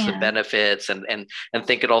risks and benefits and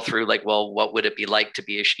think it all through. Like, well, what would it be like to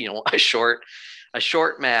be a short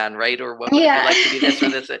man, right? Or what would it be like to be this or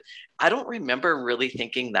this? I don't remember really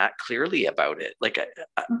thinking that clearly about it. Like,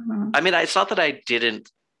 I mean, it's not that I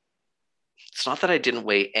didn't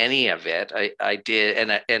weigh any of it. I did,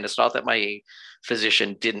 and it's not that my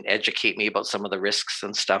physician didn't educate me about some of the risks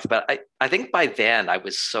and stuff. But I think by then I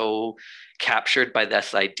was so captured by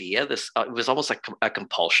this idea. It was almost like a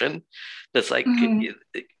compulsion. That's like,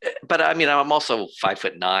 but I mean, I'm also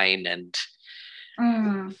 5'9" and.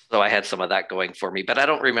 So I had some of that going for me, but I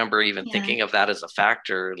don't remember even thinking of that as a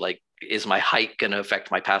factor. Like, is my height going to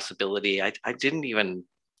affect my passability? I didn't even.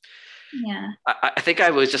 I think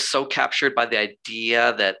I was just so captured by the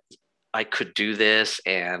idea that I could do this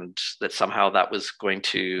and that somehow that was going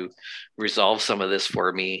to resolve some of this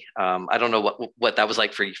for me. I don't know what that was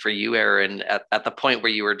like for you, Erin, at the point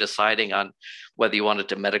where you were deciding on whether you wanted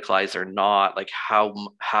to medicalize or not. Like,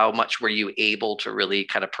 how much were you able to really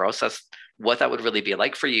kind of process what that would really be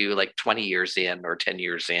like for you, like 20 years in or 10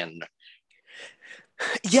 years in?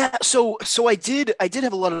 Yeah, so I did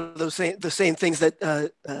have a lot of the same things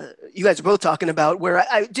that you guys are both talking about, where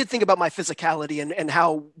I did think about my physicality and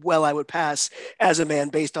how well I would pass as a man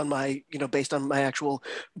based on my actual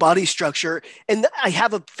body structure, and I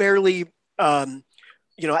have a fairly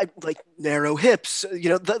I like narrow hips,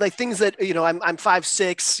 like things that, I'm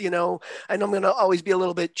 5'6", I know I'm going to always be a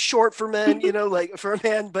little bit short for men, like for a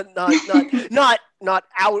man, but not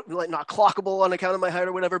out, like not clockable on account of my height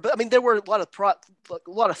or whatever. But I mean, there were a lot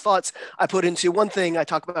of thoughts I put into. One thing I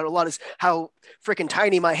talk about a lot is how freaking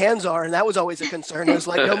tiny my hands are. And that was always a concern. It was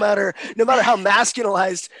like, no matter how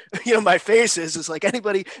masculinized, my face is, it's like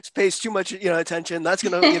anybody pays too much, attention. That's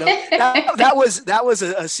going to, that was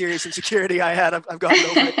a serious insecurity I had. I've gotten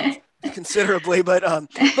over it considerably, but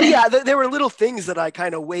yeah, there were little things that I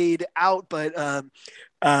kind of weighed out, but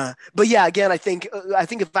yeah, again, I think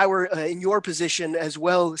if I were in your position as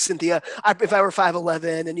well, Cynthia, if I were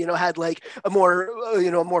 5'11" and had like a more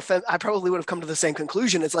I probably would have come to the same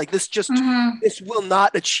conclusion. It's like this will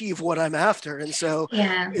not achieve what I'm after, and so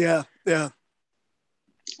yeah.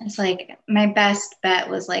 It's like my best bet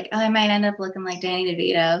was like, oh, I might end up looking like Danny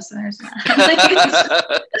DeVito. So there's not.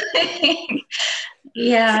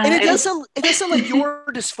 Yeah. And it does sound like your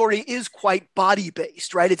dysphoria is quite body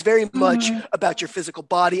based, right? It's very much about your physical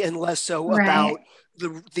body and less so about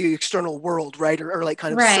the external world, right? Or like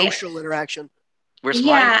kind of social interaction. Where's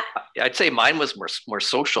mine? I'd say mine was more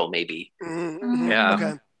social, maybe. Yeah.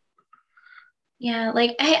 Okay. Yeah,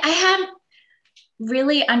 like I had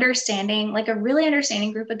really understanding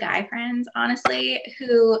group of guy friends, honestly,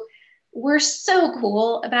 who were so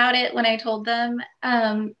cool about it when I told them.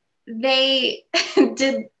 They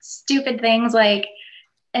did stupid things, like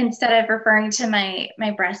instead of referring to my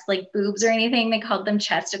breasts like boobs or anything, they called them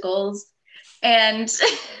chesticles, and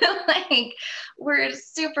like were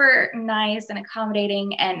super nice and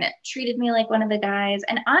accommodating and treated me like one of the guys.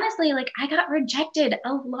 And honestly, like I got rejected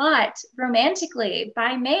a lot romantically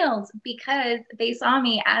by males because they saw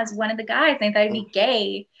me as one of the guys and they thought I'd be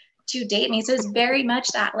gay to date me. So it's very much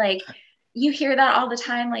that, like, you hear that all the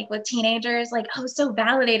time, like with teenagers, like, oh, so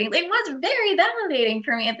validating. It was very validating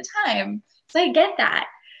for me at the time. So I get that.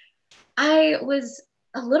 I was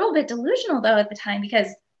a little bit delusional though at the time because,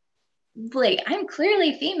 like, I'm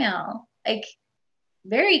clearly female, like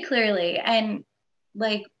very clearly. And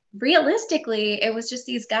like realistically, it was just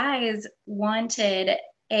these guys wanted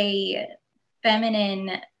a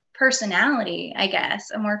feminine personality, I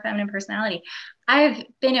guess, a more feminine personality. I've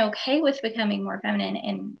been okay with becoming more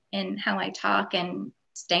feminine in how I talk and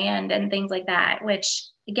stand and things like that, which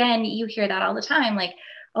again, you hear that all the time. Like,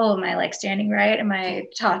 oh, am I like standing right? Am I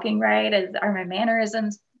talking right? Are my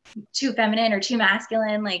mannerisms too feminine or too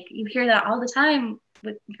masculine? Like you hear that all the time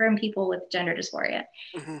from people with gender dysphoria.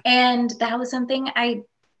 And that was something I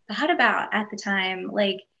thought about at the time.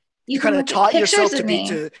 Like you kind of taught yourself to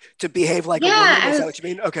behave like a woman. Is that what you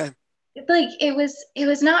mean? Okay. Like it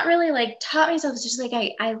was not really like taught myself. It's just like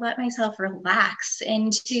I let myself relax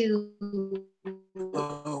into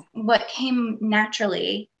what came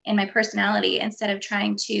naturally in my personality instead of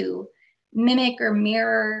trying to mimic or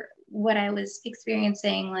mirror what I was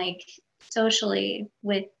experiencing like socially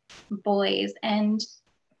with boys. And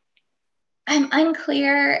I'm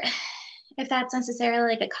unclear if that's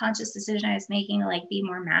necessarily like a conscious decision I was making to like be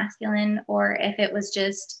more masculine, or if it was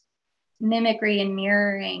just mimicry and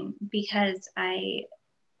mirroring because I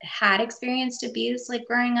had experienced abuse like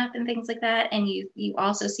growing up and things like that. And you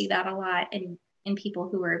also see that a lot in people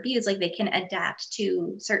who are abused, like they can adapt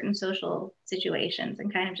to certain social situations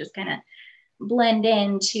and kind of blend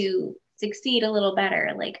in to succeed a little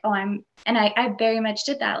better. Like, oh, I very much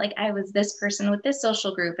did that. Like I was this person with this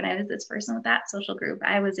social group and I was this person with that social group.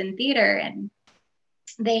 I was in theater and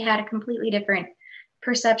they had a completely different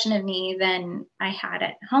perception of me than I had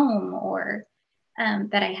at home, or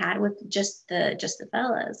that I had with just the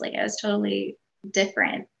fellas. Like I was totally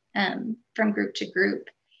different from group to group,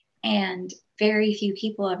 and very few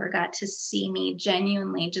people ever got to see me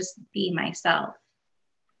genuinely just be myself.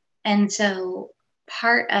 And so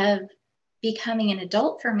part of becoming an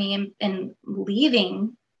adult for me and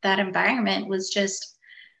leaving that environment was just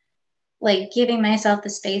like giving myself the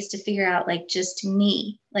space to figure out like just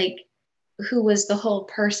me, like who was the whole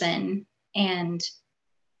person, and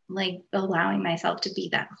like allowing myself to be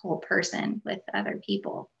that whole person with other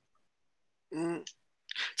people.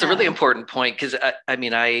 It's a really important point because I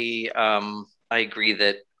mean I agree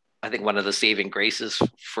that I think one of the saving graces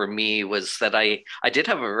for me was that I did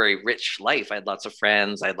have a very rich life. I had lots of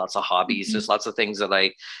friends, I had lots of hobbies. Mm-hmm. There's lots of things that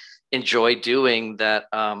I enjoyed doing that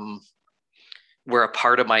were a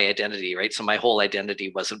part of my identity, right? So my whole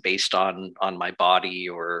identity wasn't based on my body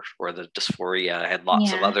or the dysphoria. I had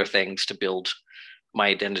lots of other things to build my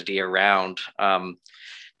identity around.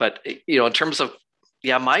 But you know, in terms of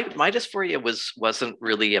my dysphoria wasn't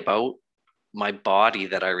really about my body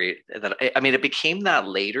I mean it became that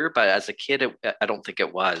later, but as a kid I don't think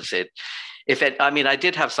it was. I mean I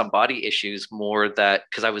did have some body issues more that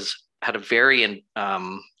because had a very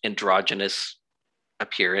androgynous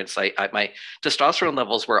appearance. My testosterone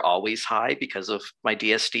levels were always high because of my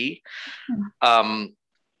DSD.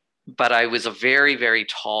 But I was a very, very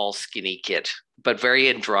tall, skinny kid, but very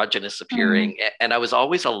androgynous appearing. And I was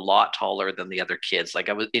always a lot taller than the other kids. Like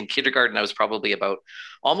I was in kindergarten, I was probably about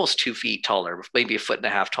almost 2 feet taller, maybe a foot and a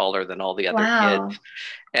half taller than all the other kids.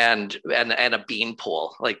 And a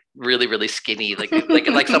beanpole, like really, really skinny, like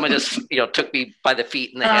someone just took me by the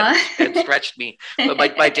feet and the head and stretched me. But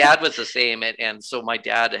my dad was the same, and so my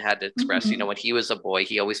dad had to express, when he was a boy,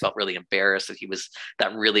 he always felt really embarrassed that he was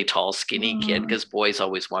that really tall, skinny kid, because boys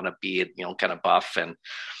always want to be, kind of buff and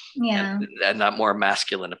that more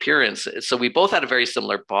masculine appearance. So we both had a very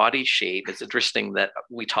similar body shape. It's interesting that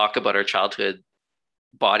we talk about our childhood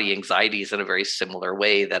body anxieties in a very similar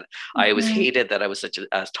way, that I always hated that I was such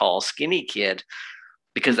a tall, skinny kid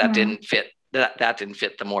because that didn't fit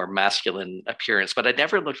the more masculine appearance. But I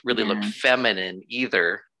never looked feminine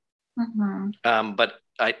either. But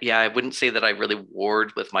I wouldn't say that I really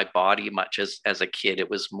warred with my body much as a kid. It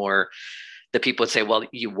was more that people would say, well,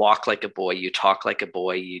 you walk like a boy, you talk like a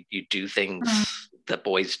boy, you do things that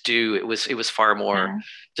boys do. It was far more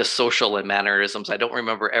just social and mannerisms. I don't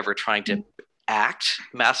remember ever trying to act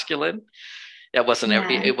masculine. It wasn't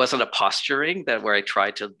a posturing that where I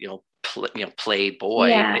tried to play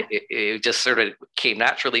boy. It just sort of came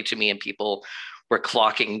naturally to me, and people were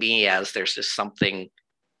clocking me as there's just something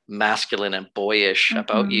masculine and boyish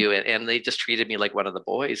about you, and they just treated me like one of the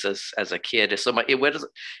boys as a kid. So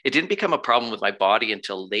it didn't become a problem with my body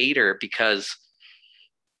until later, because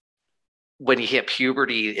when you hit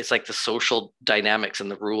puberty, it's like the social dynamics and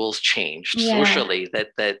the rules changed socially,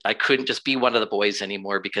 that I couldn't just be one of the boys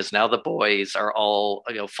anymore, because now the boys are all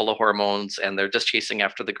full of hormones and they're just chasing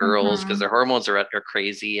after the girls because their hormones are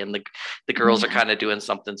crazy, and the girls are kind of doing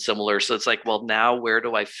something similar. So it's like, well, now where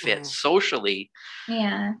do I fit socially?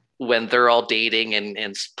 When they're all dating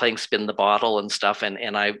and playing spin the bottle and stuff,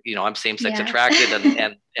 and I I'm same-sex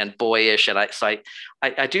attracted and boyish, and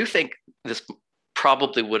I do think this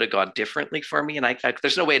probably would have gone differently for me, and I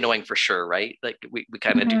there's no way of knowing for sure, right? Like we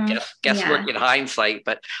kind of do guesswork in hindsight,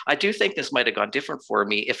 but I do think this might have gone different for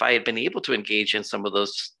me if I had been able to engage in some of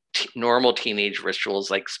those normal teenage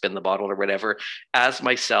rituals like spin the bottle or whatever as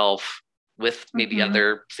myself with maybe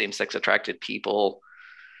other same-sex attracted people.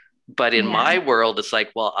 But in my world, it's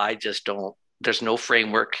like, well, I just don't, there's no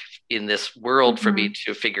framework in this world for me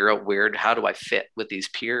to figure out how do I fit with these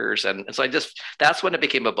peers. And so that's when it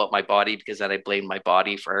became about my body, because then I blamed my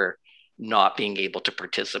body for not being able to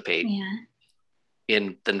participate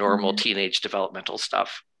in the normal teenage developmental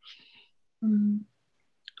stuff.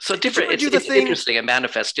 So different, it's interesting. It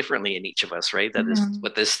manifests differently in each of us, right? That is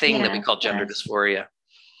what this thing that we call gender dysphoria.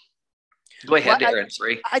 Go ahead, Aaron.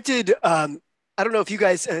 Sorry. I did, I don't know if you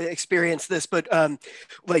guys experienced this, but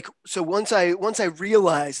so once I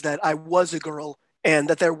realized that I was a girl and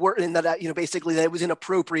that there were, and that, basically that it was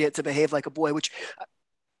inappropriate to behave like a boy, which,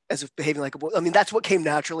 as if behaving like a boy, I mean, that's what came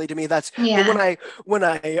naturally to me. But Yeah. when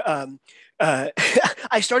I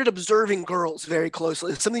I started observing girls very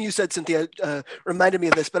closely. Something you said, Cynthia, reminded me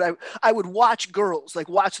of this. But I would watch girls, like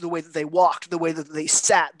watch the way that they walked, the way that they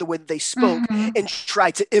sat, the way that they spoke, Mm-hmm. and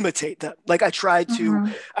try to imitate them. Like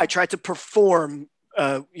Mm-hmm. I tried to perform.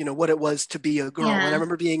 What it was to be a girl, and I Yeah.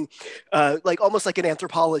 remember being like almost like an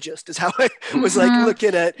anthropologist is how I was like Mm-hmm.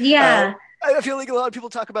 looking at. Yeah. I feel like a lot of people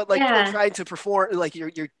talk about like Yeah. trying to perform, like you're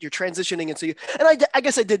transitioning, and I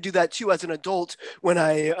guess I did do that too as an adult when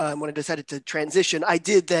I decided to transition. I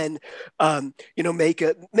did then make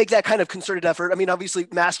that kind of concerted effort. I mean, obviously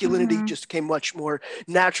masculinity Mm-hmm. just came much more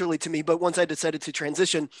naturally to me, but once I decided to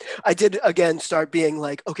transition, I did again start being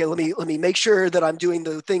like, okay, let me make sure that I'm doing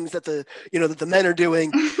the things that the men are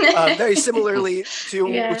doing, very similarly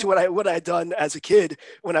Yeah. to what I had done as a kid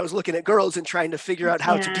when I was looking at girls and trying to figure out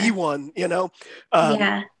how to be Yeah. one, um,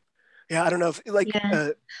 Yeah. yeah, I don't know if like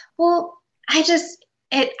Yeah. Well, I just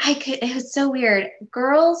it was so weird.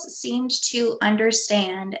 Girls seemed to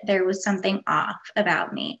understand there was something off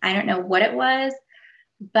about me. I don't know what it was,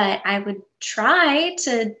 but I would try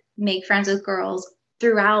to make friends with girls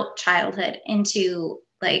throughout childhood into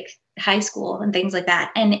like high school and things like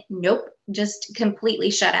that. And nope, just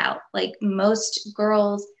completely shut out. Like most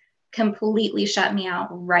girls completely shut me out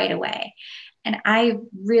right away. And I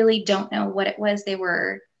really don't know what it was they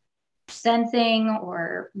were sensing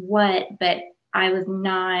or what, but I was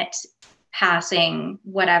not passing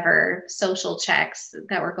whatever social checks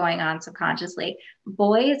that were going on subconsciously.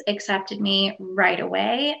 Boys accepted me right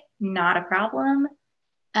away, not a problem.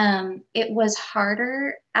 It was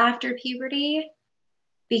harder after puberty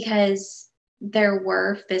because there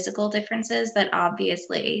were physical differences that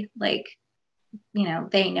obviously, like,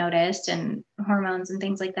 they noticed, and hormones and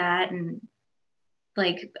things like that. And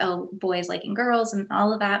like, oh, boys liking girls and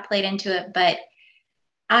all of that played into it. But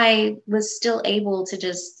I was still able to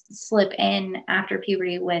just slip in after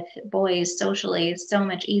puberty with boys socially so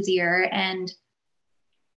much easier and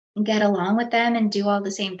get along with them and do all the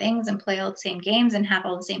same things and play all the same games and have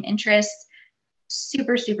all the same interests.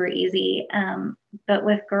 Super, super easy. But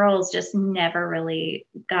with girls, just never really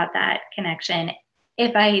got that connection.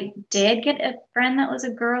 If I did get a friend that was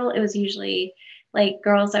a girl, it was usually like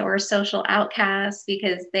girls that were social outcasts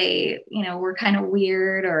because they, were kind of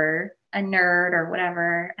weird or a nerd or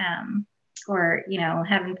whatever. Or,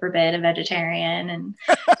 heaven forbid, a vegetarian. And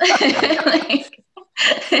like,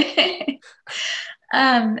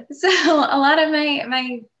 so a lot of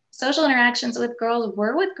my social interactions with girls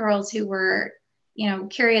were with girls who were,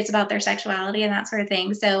 curious about their sexuality and that sort of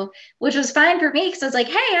thing. So, which was fine for me because I was like,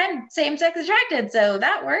 hey, I'm same sex attracted, so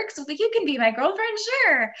that works. But you can be my girlfriend,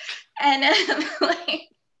 sure. And like,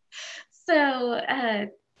 so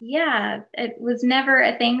yeah, it was never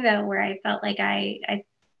a thing though where I felt like I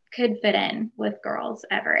could fit in with girls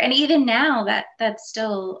ever. And even now, that's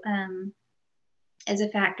still is a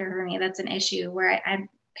factor for me. That's an issue where I'm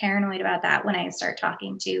paranoid about that when I start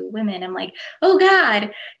talking to women. I'm like, oh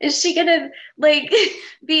God, is she gonna like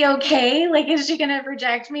be okay? Like, is she gonna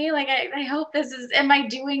reject me? Like, I hope am I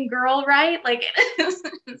doing girl right? Like,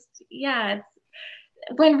 yeah,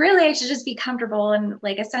 when really I should just be comfortable, and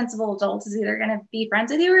like a sensible adult is either gonna be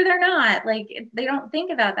friends with you or they're not. Like, they don't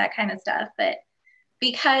think about that kind of stuff. But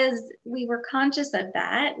because we were conscious of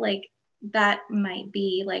that, like, that might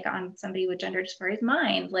be like on somebody with gender dysphoria's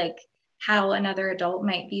mind, like how another adult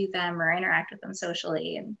might view them or interact with them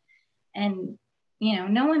socially. And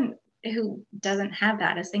no one who doesn't have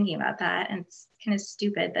that is thinking about that. And it's kind of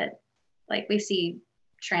stupid that like we see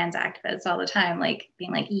trans activists all the time, like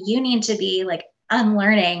being like, you need to be like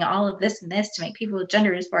unlearning all of this and this to make people with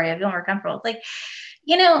gender dysphoria feel more comfortable. It's like,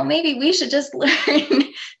 maybe we should just learn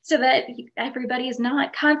so that everybody is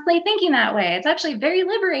not constantly thinking that way. It's actually very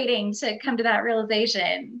liberating to come to that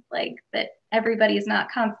realization, like that everybody is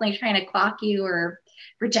not constantly trying to clock you or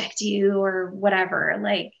reject you or whatever.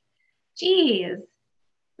 Like, geez,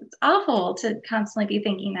 it's awful to constantly be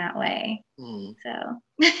thinking that way. mm, So,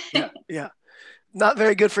 yeah, yeah, not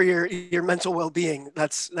very good for your mental well-being.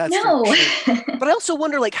 That's for no. sure. But I also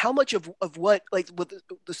wonder like how much of what like what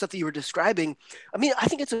the stuff that you were describing. I mean, I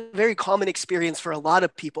think it's a very common experience for a lot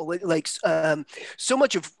of people. Like so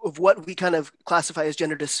much of what we kind of classify as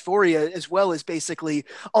gender dysphoria as well is basically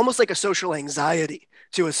almost like a social anxiety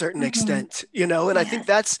to a certain Mm-hmm. extent, and I Yeah. think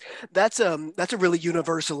that's a really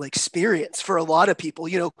universal experience for a lot of people,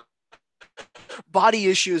 body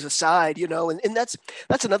issues aside, and that's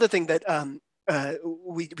another thing that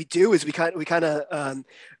we do is we kind of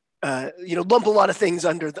lump a lot of things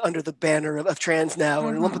under the banner of trans now,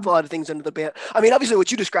 or lump a Mm-hmm. lot of things under the ban. I mean, obviously,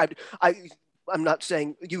 what you described, I'm not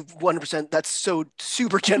saying you 100%. That's so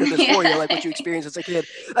super gender dysphoria, like what you experienced as a kid.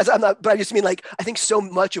 I'm not, but I just mean like I think so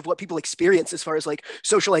much of what people experience as far as like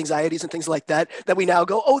social anxieties and things like that, that we now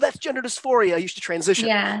go, oh, that's gender dysphoria. You should transition.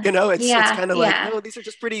 Yeah. It's Yeah. kind of like, Yeah. no, these are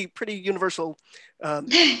just pretty universal. Um,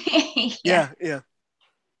 Yeah. yeah, yeah.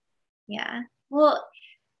 Yeah. Well,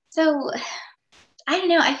 so I don't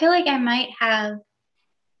know. I feel like I might have,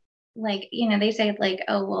 like, they say like,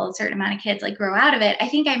 oh, well, a certain amount of kids like grow out of it. I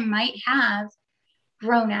think I might have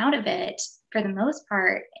grown out of it for the most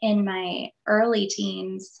part in my early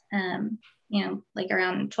teens, like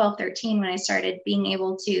around 12, 13, when I started being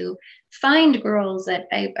able to find girls that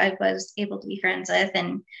I was able to be friends with,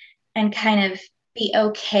 and kind of be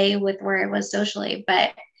okay with where I was socially.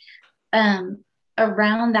 But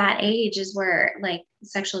around that age is where like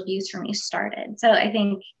sexual abuse for me started. So I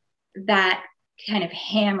think that kind of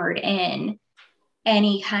hammered in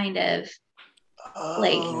any kind of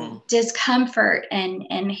like Oh, discomfort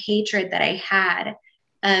and hatred that I had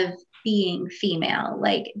of being female,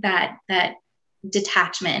 like that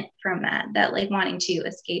detachment from that like wanting to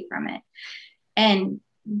escape from it, and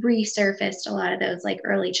resurfaced a lot of those like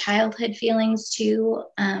early childhood feelings too.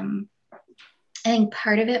 I think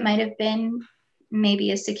part of it might have been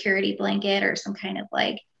maybe a security blanket or some kind of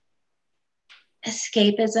like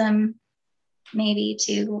escapism, maybe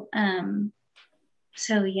too.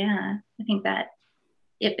 So yeah, I think that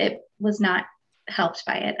it was not helped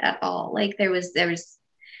by it at all. Like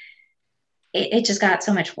it just got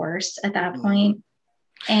so much worse at that point.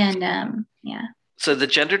 And yeah. So the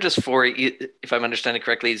gender dysphoria, if I'm understanding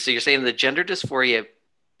correctly, so you're saying the gender dysphoria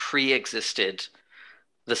pre-existed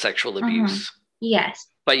the sexual abuse, Yes.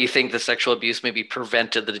 but you think the sexual abuse maybe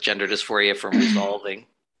prevented the gender dysphoria from resolving?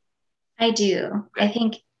 I do. I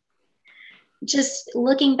think just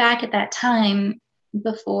looking back at that time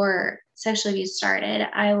before sexual abuse started,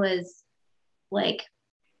 I was like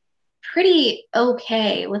pretty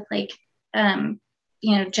okay with like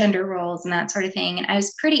gender roles and that sort of thing. And I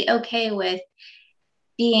was pretty okay with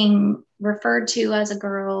being referred to as a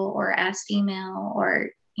girl or as female, or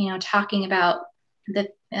talking about the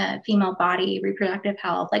female body, reproductive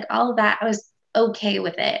health, like all of that. I was okay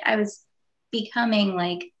with it. I was becoming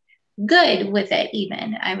like good with it,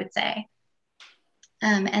 even, I would say.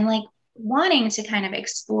 And like wanting to kind of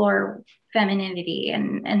explore femininity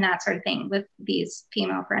and that sort of thing with these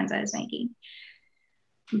female friends I was making.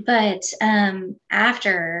 But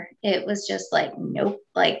after, it was just like, nope,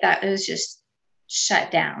 like that, it was just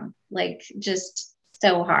shut down, like just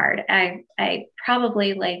so hard. I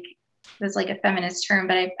probably like, it was like a feminist term,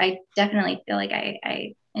 but I definitely feel like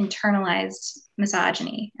I internalized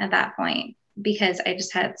misogyny at that point, because I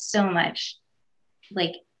just had so much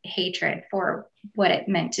like hatred for what it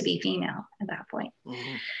meant to be female at that point.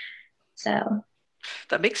 Mm-hmm. So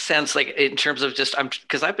that makes sense. Like in terms of just,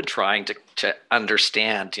 because I've been trying to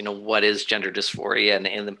understand, what is gender dysphoria, and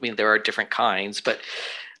I mean there are different kinds, but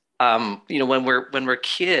when we're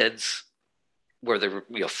kids, whether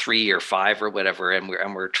 3 or 5 or whatever, and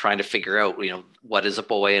we're trying to figure out what is a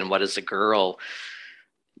boy and what is a girl.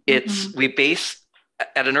 It's we base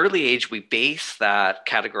at an early age, we base that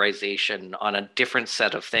categorization on a different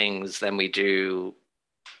set of things than we do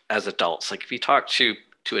as adults. Like if you talk to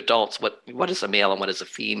adults, what is a male and what is a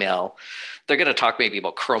female, they're going to talk maybe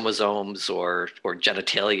about chromosomes or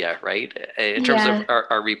genitalia, right? In terms of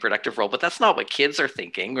our reproductive role, but that's not what kids are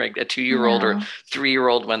thinking, right? A 2-year-old or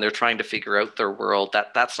 3-year-old, when they're trying to figure out their world,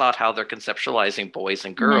 that's not how they're conceptualizing boys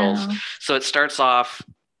and girls. No. So it starts off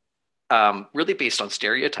really based on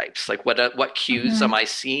stereotypes, like what cues am I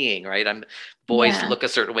seeing, right? Boys look a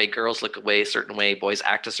certain way, girls look a certain way, boys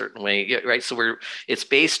act a certain way, right? So it's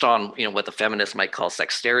based on what the feminists might call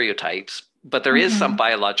sex stereotypes, but there is some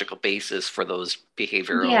biological basis for those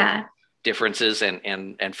behavioral differences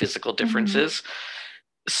and physical differences.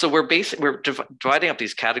 So we're dividing up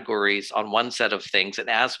these categories on one set of things, and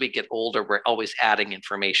as we get older, we're always adding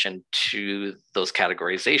information to those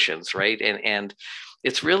categorizations, right? And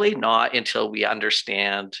it's really not until we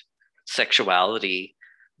understand sexuality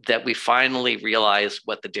that we finally realize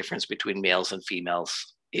what the difference between males and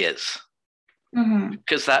females is.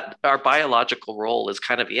 Because that our biological role is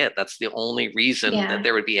kind of it. That's the only reason that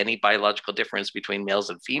there would be any biological difference between males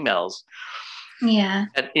and females. Yeah.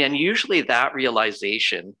 And usually that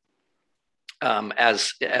realization,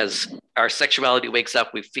 as our sexuality wakes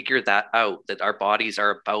up, we figure that out, that our bodies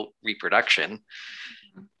are about reproduction.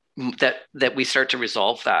 That we start to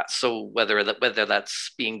resolve that. So whether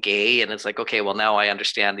that's being gay, and it's like, okay, well now I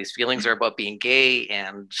understand these feelings are about being gay,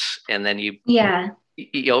 and then you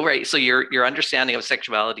Right. So your understanding of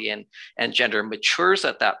sexuality and gender matures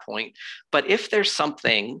at that point. But if there's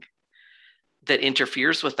something that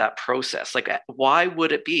interferes with that process, like why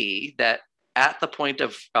would it be that at the point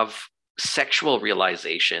of sexual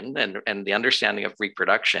realization and the understanding of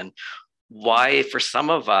reproduction, why for some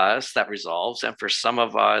of us that resolves and for some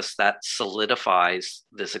of us that solidifies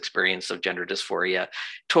this experience of gender dysphoria?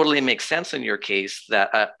 Totally makes sense in your case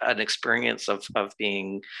that an experience of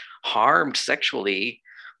being harmed sexually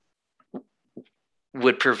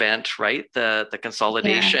would prevent, right, the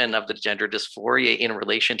consolidation of the gender dysphoria in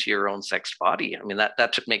relation to your own sexed body. I mean, that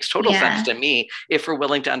makes total sense to me if we're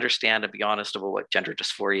willing to understand and be honest about what gender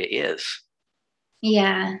dysphoria is.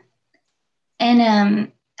 Yeah.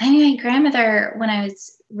 And I mean, my grandmother, when I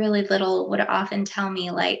was really little, would often tell me,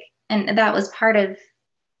 like, and that was part of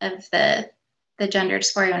the gender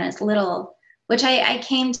dysphoria when I was little, which I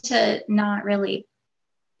came to not really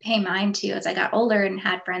pay mind to as I got older and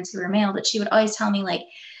had friends who were male. But she would always tell me, like,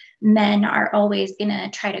 men are always gonna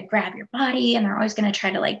try to grab your body, and they're always gonna try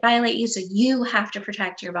to like violate you. So you have to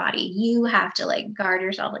protect your body. You have to like guard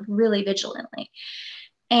yourself like really vigilantly.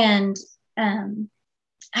 And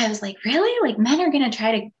I was like, really? Like, men are gonna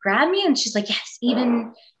try to grab me? And she's like, yes,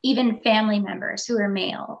 even family members who are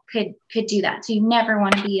male could do that. So you never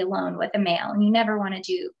want to be alone with a male, and you never want to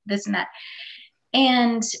do this and that.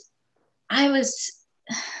 And I was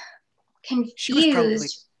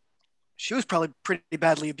confused. She was probably pretty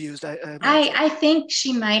badly abused. I think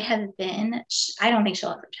she might have been. I don't think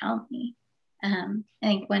she'll ever tell me. I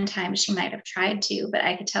think one time she might have tried to, but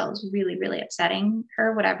I could tell it was really, really upsetting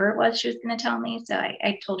her, whatever it was she was going to tell me. So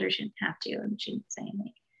I told her she didn't have to, and she didn't say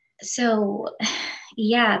anything. So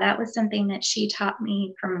yeah, that was something that she taught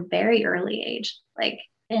me from a very early age. Like,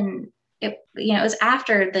 and it, you know, it was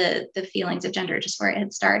after the feelings of gender dysphoria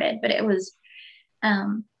had started, but it was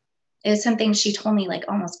something she told me like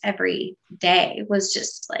almost every day, was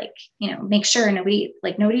just like, you know, make sure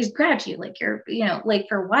nobody's grabbed you. Like, you're, you know, like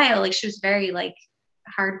for a while, like she was very like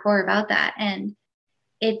hardcore about that. And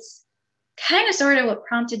it's kind of sort of what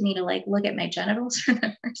prompted me to like look at my genitals for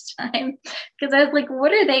the first time. Cause I was like,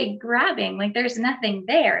 what are they grabbing? Like, there's nothing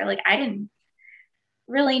there. Like, I didn't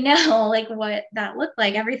really know like what that looked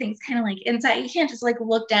like. Everything's kind of like inside. You can't just like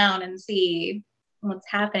look down and see what's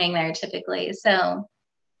happening there typically. So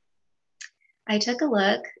I took a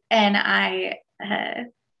look, and I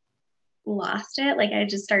lost it. Like, I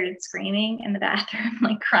just started screaming in the bathroom,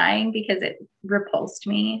 like crying, because it repulsed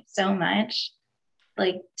me so much,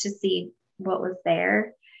 like to see what was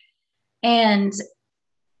there. And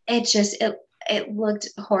it looked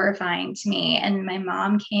horrifying to me. And my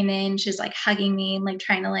mom came in, she was like hugging me and like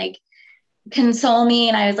trying to like console me.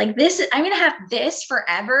 And I was like, I'm going to have this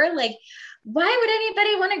forever. Like, why would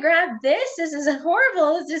anybody want to grab this? This is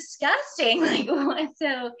horrible. It's disgusting. Like,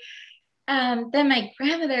 so then my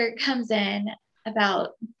grandmother comes in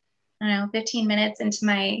about, I don't know, 15 minutes into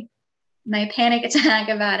my panic attack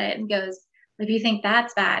about it, and goes, if you think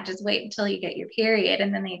that's bad, just wait until you get your period.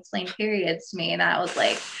 And then they explained periods to me, and that was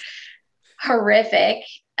like horrific.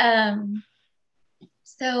 But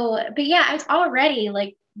yeah, I was already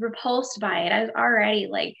like repulsed by it. I was already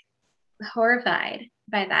like horrified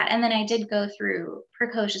by that. And then I did go through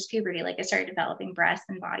precocious puberty. Like, I started developing breasts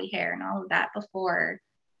and body hair and all of that before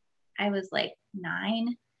I was like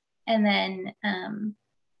 9. And then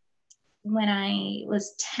when I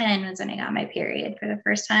was 10 was when I got my period for the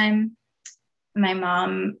first time. My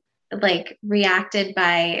mom like reacted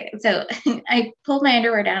so I pulled my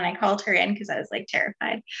underwear down. I called her in because I was like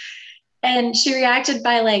terrified. And she reacted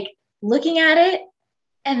by like looking at it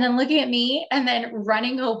and then looking at me and then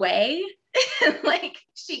running away. Like,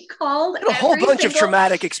 she called a whole bunch of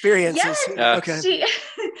traumatic experiences. Yes. Okay.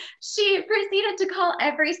 She proceeded to call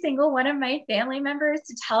every single one of my family members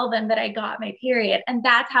to tell them that I got my period. And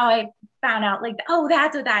that's how I found out, like, oh,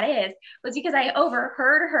 that's what that is, was because I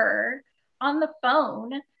overheard her on the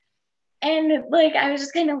phone. And like, I was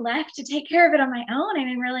just kind of left to take care of it on my own. I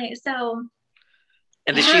didn't really, so.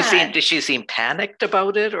 And did she seem panicked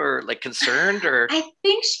about it, or like concerned, or? I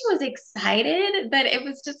think she was excited, but it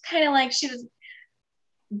was just kind of like she was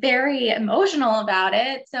very emotional about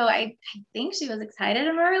it. So I think she was excited.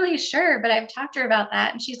 I'm not really sure, but I've talked to her about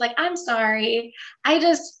that. And she's like, I'm sorry. I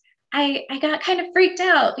got kind of freaked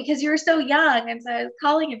out because you were so young. And so I was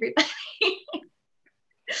calling everybody.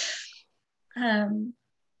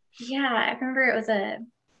 Yeah, I remember it was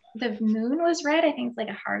the moon was red. I think it's like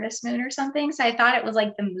a harvest moon or something. So I thought it was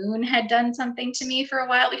like the moon had done something to me for a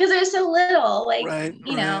while because it was so little, like,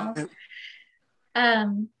 you know.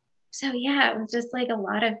 So yeah, it was just like a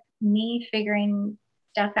lot of me figuring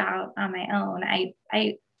stuff out on my own.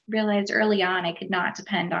 I realized early on I could not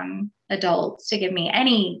depend on adults to give me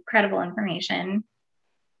any credible information,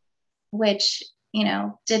 which, you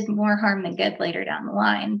know, did more harm than good later down the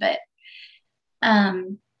line. But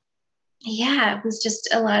yeah, it was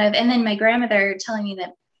just a lot of, and then my grandmother telling me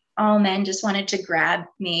that all men just wanted to grab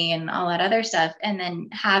me and all that other stuff. And then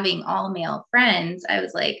having all male friends, I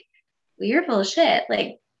was like, well, you're full of shit.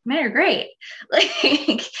 Like, men are great.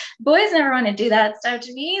 Like, boys never want to do that stuff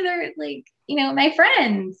to me. They're like, you know, my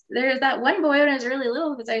friends. There's that one boy when I was really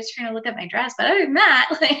little because I was trying to look at my dress. But other than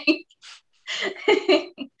that, like,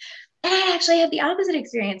 and I actually had the opposite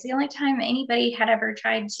experience. The only time anybody had ever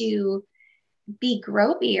tried to be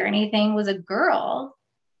gropey or anything was a girl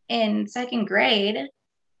in second grade.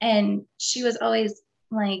 And she was always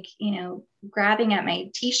like, you know, grabbing at my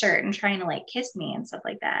t-shirt and trying to like kiss me and stuff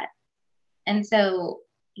like that. And so,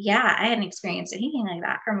 yeah, I hadn't experienced anything like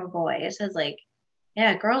that from a boy. It says like,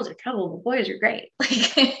 yeah, girls are trouble, but boys are great.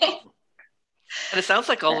 And it sounds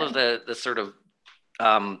like all of the sort of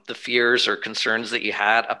the fears or concerns that you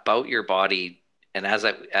had about your body, and as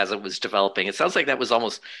it was developing, it sounds like that was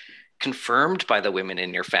almost confirmed by the women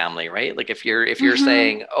in your family, right? Like if you're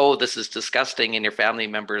saying, oh, this is disgusting, and your family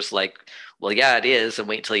members like, well, yeah, it is, and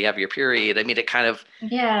wait till you have your period. I mean, it kind of,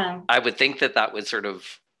 yeah, I would think that would sort of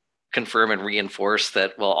confirm and reinforce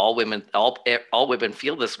that, well, all women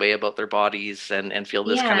feel this way about their bodies and feel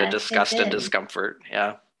this kind of disgust and discomfort.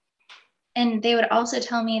 Yeah. And they would also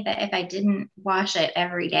tell me that if I didn't wash it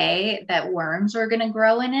every day, that worms were going to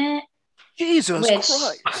grow in it. Jesus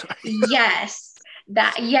Christ. Yes.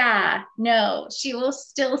 No, she will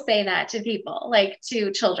still say that to people, like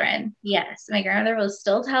to children. Yes. My grandmother will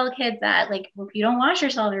still tell kids that, like, well, if you don't wash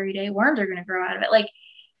yourself every day, worms are going to grow out of it. Like,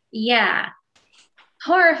 yeah,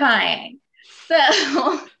 horrifying.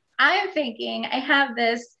 So I'm thinking I have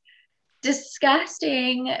this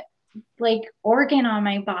disgusting like organ on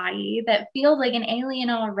my body that feels like an alien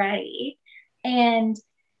already, and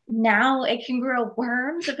now it can grow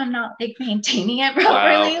worms if I'm not like maintaining it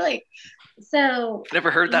properly. Wow. Like, so I've never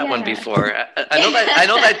heard that one before. I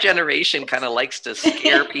know that generation kind of likes to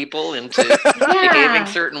scare people into behaving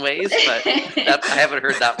certain ways, but I haven't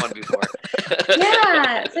heard that one before.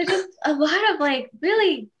 Yeah, so just a lot of like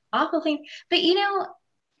really awful things. But you know,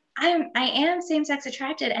 I am same-sex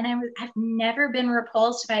attracted, and I've never been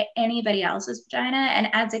repulsed by anybody else's vagina. And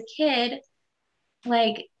as a kid,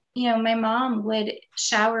 like, you know, my mom would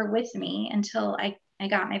shower with me until I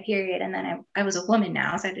got my period, and then I was a woman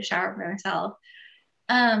now, so I had to shower for myself.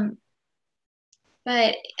 But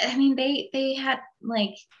I mean, they had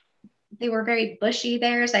like, they were very bushy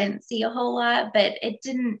there, so I didn't see a whole lot, but it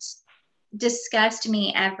didn't disgust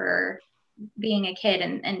me ever being a kid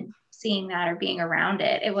and seeing that or being around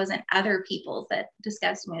it. It wasn't other people's that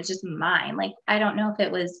disgusted me. It was just mine. Like, I don't know if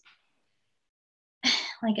it was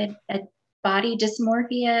like a body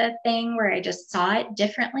dysmorphia thing where I just saw it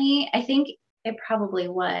differently. I think it probably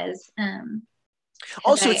was.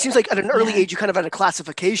 Also, it seems like at an early age, you kind of had a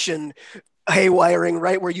classification haywiring,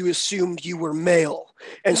 right, where you assumed you were male.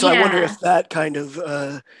 And so I wonder if that kind of...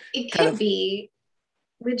 it could be,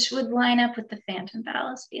 which would line up with the phantom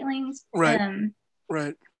phallus feelings. Right,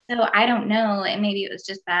 right. So I don't know, and maybe it was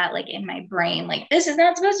just that, like, in my brain, like, this is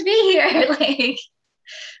not supposed to be here. Like,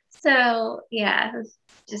 so yeah, it was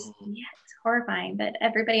just, yeah, it's horrifying. But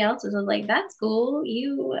everybody else was like, that's cool,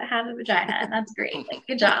 you have a vagina, and that's great. Like,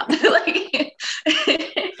 good job. Like,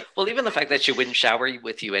 well, even the fact that she wouldn't shower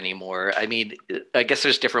with you anymore, I mean, I guess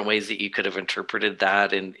there's different ways that you could have interpreted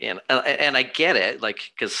that, and I get it,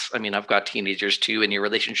 like, because I mean, I've got teenagers too, and your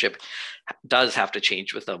relationship does have to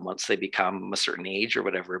change with them once they become a certain age or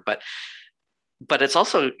whatever. But it's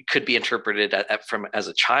also could be interpreted from as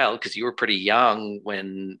a child, because you were pretty young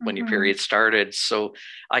when your period started. So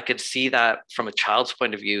I could see that from a child's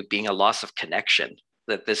point of view being a loss of connection,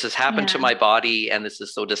 that this has happened to my body, and this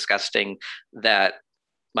is so disgusting that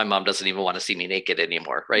my mom doesn't even want to see me naked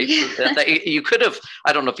anymore, right? You could have,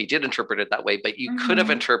 I don't know if you did interpret it that way, but you could have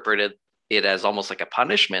interpreted it as almost like a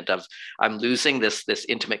punishment of, I'm losing this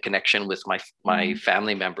intimate connection with my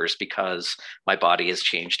family members because my body has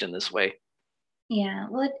changed in this way. Yeah,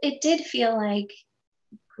 well, it did feel like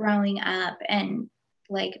growing up and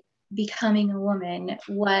like becoming a woman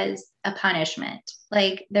was a punishment.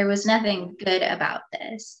 Like, there was nothing good about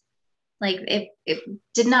this. Like, it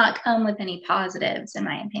did not come with any positives, in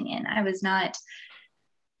my opinion. I was not,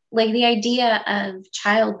 like, the idea of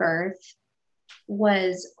childbirth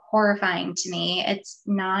was horrifying to me. It's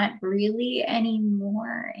not really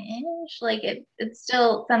anymore-ish. Like, it's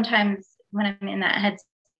still, sometimes when I'm in that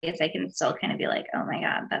headspace, I can still kind of be like, oh my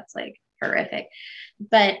God, that's like horrific.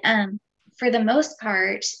 But for the most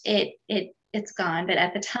part, it it's gone. But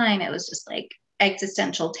at the time it was just like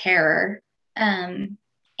existential terror.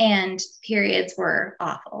 And periods were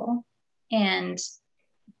awful. And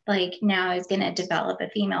like now I was going to develop a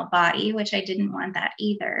female body, which I didn't want that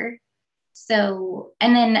either. So,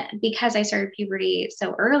 and then because I started puberty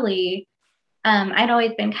so early, I'd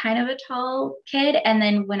always been kind of a tall kid. And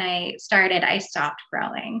then when I started, I stopped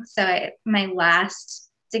growing. So my last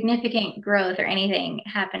significant growth or anything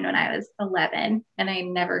happened when I was 11, and I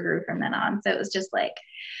never grew from then on. So it was just like,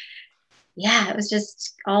 yeah, it was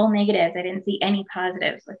just all negatives. I didn't see any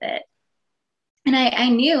positives with it. And I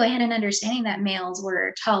knew, I had an understanding that males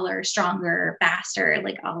were taller, stronger, faster,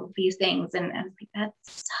 like all of these things. And I was like, that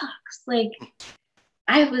sucks. Like,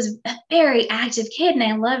 I was a very active kid and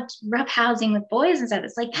I loved roughhousing with boys and stuff.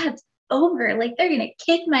 It's like, that's over. Like, they're going to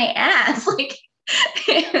kick my ass. Like,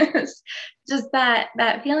 it was just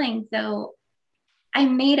that feeling. So I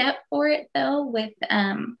made up for it though with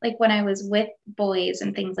like when I was with boys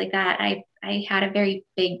and things like that, I had a very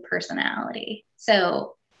big personality.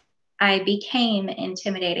 So I became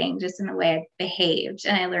intimidating just in the way I behaved.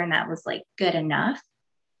 And I learned that was like good enough.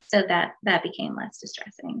 So that became less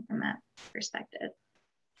distressing from that perspective.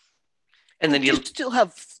 And then you still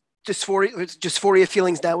have dysphoria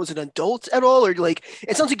feelings now as an adult at all? Or like,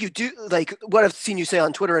 it sounds like you do, like what I've seen you say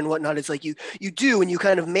on Twitter and whatnot, is like you do, and you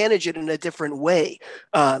kind of manage it in a different way.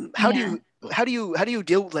 How do you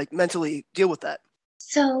deal, like mentally deal with that?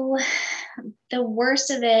 So the worst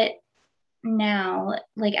of it now,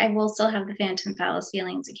 like I will still have the phantom phallus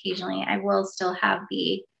feelings occasionally. I will still have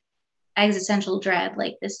the existential dread,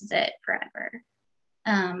 like this is it forever.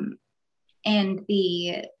 And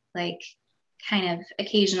the like kind of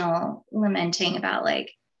occasional lamenting about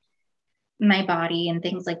like my body and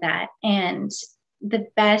things like that. And the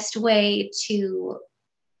best way to,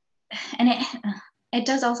 and it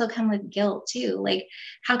does also come with guilt too. Like,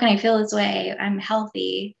 how can I feel this way? I'm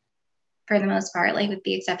healthy for the most part, like with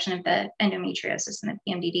the exception of the endometriosis and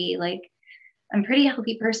the PMDD. Like, I'm a pretty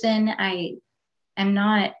healthy person. I'm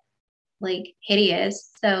not like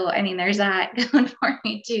hideous. So, I mean, there's that going for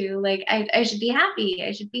me too. Like, I should be happy.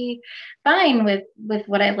 I should be fine with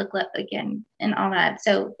what I look like and all that.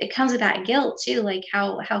 So it comes with that guilt too. Like,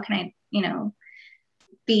 how can I,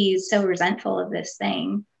 be so resentful of this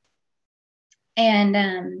thing?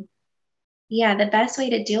 And yeah, the best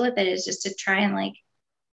way to deal with it is just to try and like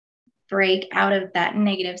break out of that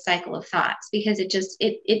negative cycle of thoughts, because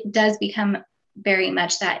it does become very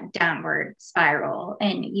much that downward spiral,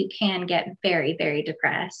 and you can get very, very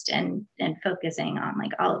depressed and focusing on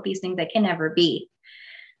like all of these things that can never be.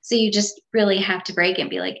 So you just really have to break and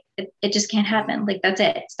be like, it just can't happen. Like, that's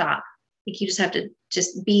it. Stop. Like, you just have to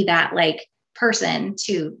just be that like person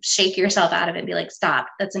to shake yourself out of it and be like, stop,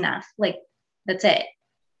 that's enough. Like, that's it.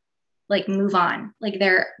 Like, move on. Like,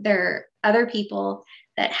 there are other people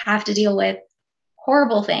that have to deal with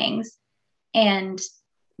horrible things, and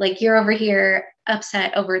like, you're over here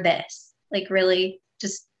upset over this. Like, really,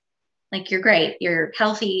 just like, you're great, you're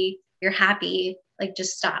healthy, you're happy. Like,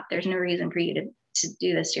 just stop. There's no reason for you to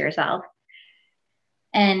do this to yourself.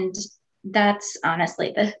 And that's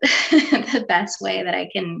honestly the the best way that I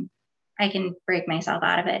can break myself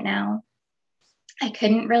out of it now. I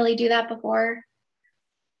couldn't really do that before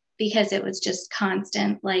because it was just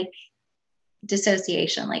constant like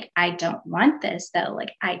dissociation. Like, I don't want this though.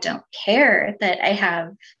 Like, I don't care that I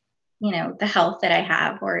have, the health that I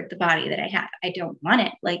have or the body that I have. I don't want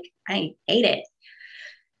it. Like, I hate it.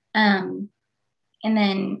 And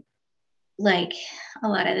then like a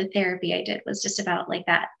lot of the therapy I did was just about like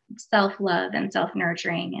that self-love and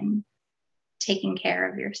self-nurturing and taking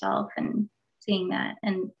care of yourself and seeing that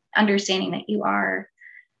and understanding that you are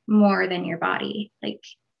more than your body. Like,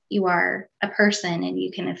 you are a person and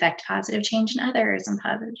you can affect positive change in others and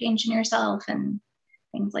positive change in yourself and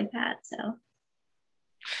things like that. So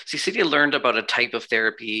you said you learned about a type of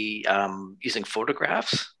therapy using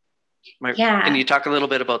photographs. Yeah. Can you talk a little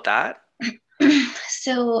bit about that?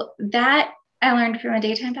 So that I learned from a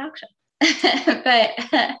daytime talk show.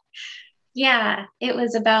 But yeah, it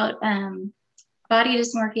was about body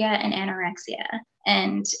dysmorphia and anorexia.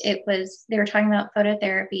 And they were talking about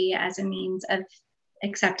phototherapy as a means of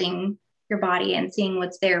accepting your body and seeing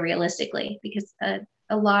what's there realistically, because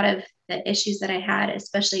a lot of the issues that I had,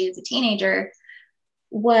 especially as a teenager,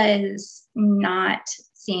 was not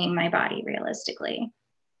seeing my body realistically.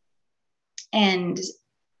 And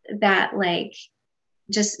that, like,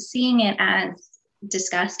 just seeing it as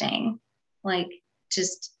disgusting, like,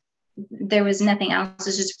 just there was nothing else, it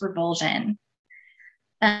was just revulsion.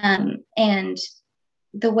 And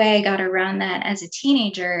the way I got around that as a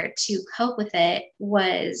teenager to cope with it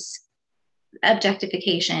was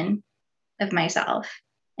objectification. of myself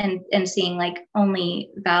and seeing like only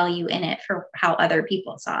value in it for how other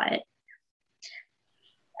people saw it.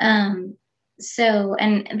 So,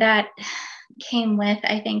 and that came with,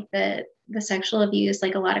 I think, the sexual abuse.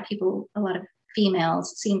 Like a lot of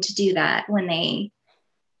females seem to do that when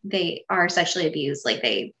they are sexually abused, like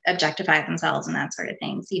they objectify themselves and that sort of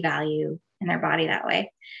thing, see value in their body that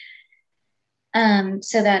way.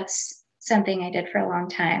 So that's something I did for a long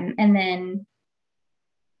time. And then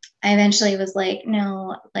I eventually was like,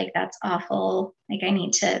 no, like that's awful. Like I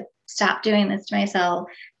need to stop doing this to myself.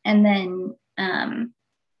 And then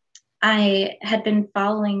I had been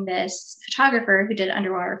following this photographer who did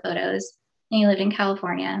underwater photos, and he lived in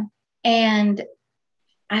California. And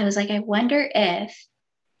I was like, I wonder if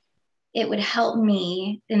it would help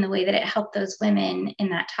me in the way that it helped those women in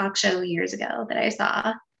that talk show years ago that I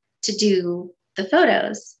saw to do the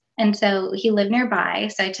photos. And so he lived nearby.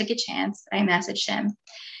 So I took a chance. I messaged him.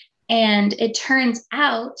 And it turns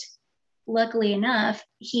out, luckily enough,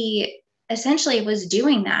 he essentially was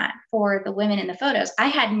doing that for the women in the photos. I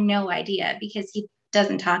had no idea because he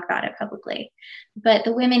doesn't talk about it publicly. But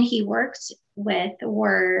the women he worked with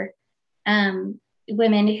were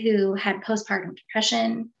women who had postpartum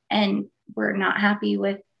depression and were not happy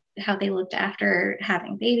with how they looked after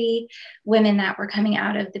having baby, women that were coming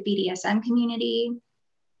out of the BDSM community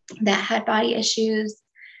that had body issues,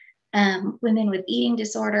 women with eating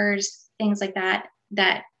disorders, things like that,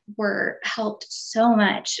 that were helped so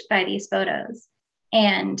much by these photos.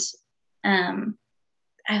 And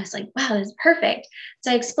I was like, wow, this is perfect.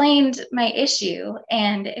 So I explained my issue.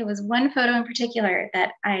 And it was one photo in particular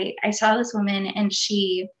that I saw this woman, and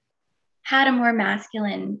she had a more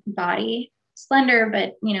masculine body, slender,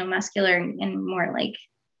 but, muscular and more like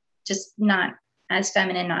just not as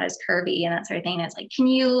feminine, not as curvy and that sort of thing. And it's like, can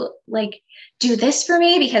you like do this for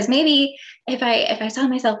me? Because maybe if I saw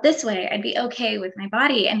myself this way, I'd be okay with my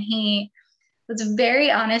body. And he was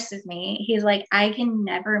very honest with me. He's like, I can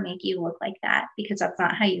never make you look like that because that's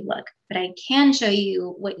not how you look, but I can show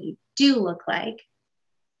you what you do look like.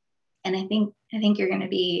 And I think you're going to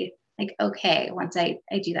be like, okay, once I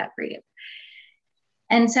do that for you.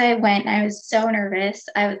 And so I went, and I was so nervous.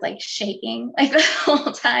 I was like shaking like the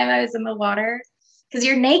whole time I was in the water, because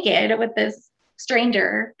you're naked with this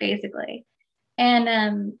stranger basically.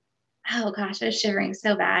 And oh gosh, I was shivering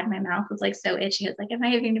so bad. My mouth was like so itchy. I was like, am I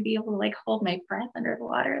even going to be able to like hold my breath under the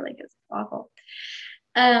water? Like it's awful.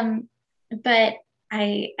 But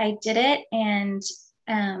I did it, and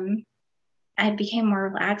I became more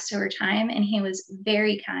relaxed over time, and he was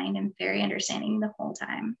very kind and very understanding the whole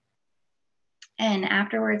time. And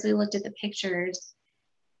afterwards we looked at the pictures,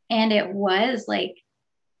 and it was like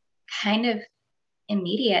kind of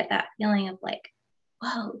immediate, that feeling of like,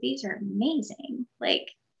 whoa, these are amazing. Like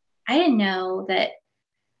I didn't know that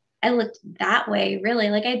I looked that way, really.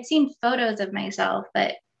 Like I'd seen photos of myself,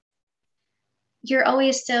 but you're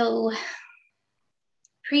always so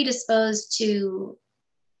predisposed to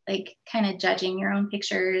like kind of judging your own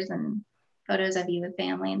pictures and photos of you with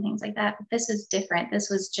family and things like that. But this was different. This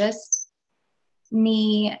was just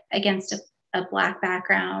me against a black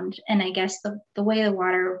background. And I guess the way the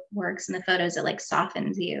water works in the photos, it like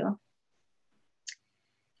softens you.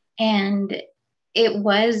 And it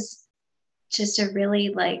was just a really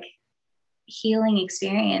like healing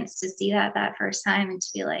experience to see that first time, and to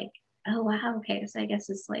be like, oh wow, okay, so I guess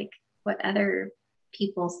it's like what other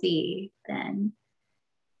people see then.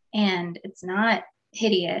 And it's not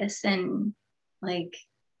hideous, and like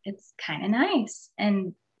it's kind of nice.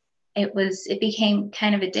 And it became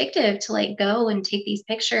kind of addictive to like go and take these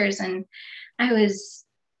pictures. And I was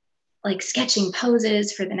like sketching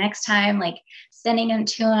poses for the next time, like sending them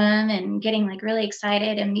to him and getting like really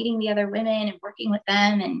excited and meeting the other women and working with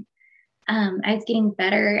them. And I was getting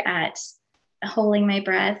better at holding my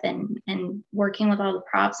breath and working with all the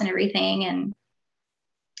props and everything. And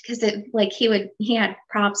because it like he had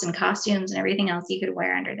props and costumes and everything else you could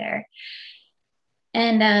wear under there.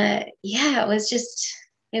 And yeah, it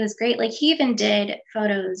was great. Like he even did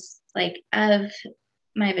photos like of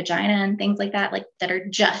my vagina and things like that, like that are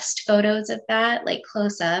just photos of that, like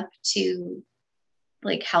close up, to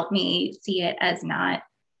like help me see it as not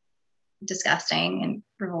disgusting and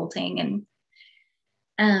revolting.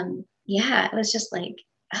 And yeah, it was just like,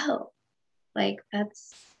 oh, like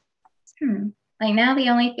that's like now the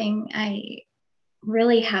only thing I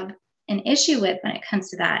really have an issue with when it comes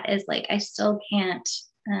to that is like I still can't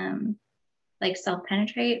like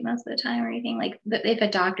self-penetrate most of the time or anything. Like if a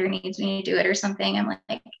doctor needs me to do it or something, I'm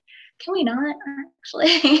like, can we not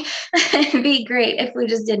actually? It'd be great if we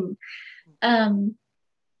just didn't.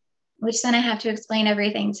 Which then I have to explain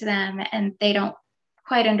everything to them, and they don't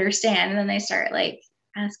quite understand. And then they start like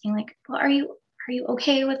asking like, well, are you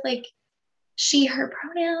okay with like she, her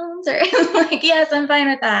pronouns? Or like, yes, I'm fine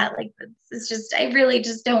with that. Like, it's just, I really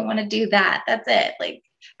just don't want to do that. That's it. Like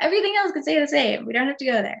everything else could stay the same. We don't have to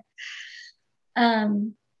go there.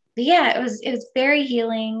 But yeah, it was very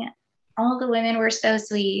healing. All the women were so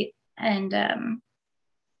sweet. And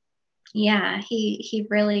yeah, he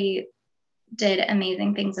really did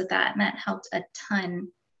amazing things with that. And that helped a ton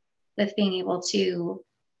with being able to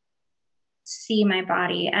see my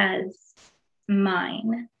body as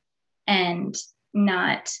mine and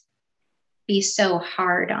not be so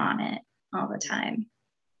hard on it all the time.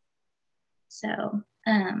 So,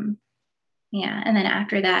 yeah. And then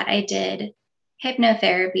after that, I did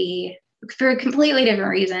hypnotherapy for a completely different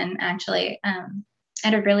reason, actually. I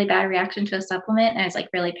had a really bad reaction to a supplement, and I was like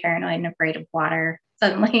really paranoid and afraid of water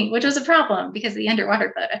suddenly, which was a problem because of the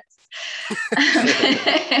underwater photos.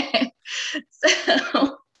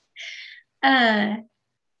 So,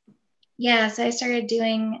 yeah, so I started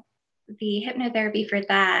doing the hypnotherapy for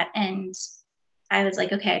that, and I was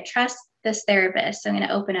like, okay, I trust this therapist, so I'm going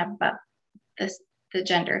to open up about the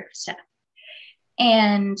gender stuff.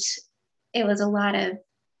 And it was a lot of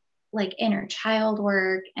like inner child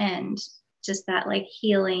work and just that like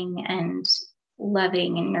healing and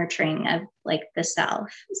loving and nurturing of like the self.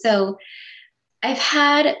 So I've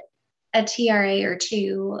had a TRA or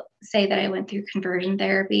two say that I went through conversion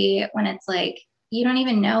therapy, when it's like, you don't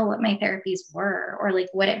even know what my therapies were or like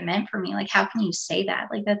what it meant for me. Like, how can you say that?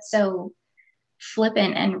 Like, that's so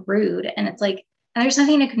flippant and rude. And it's like, and there's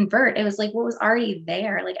nothing to convert. It was like what was already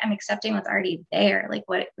there. Like, I'm accepting what's already there. Like,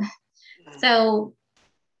 what? So,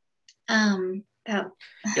 that,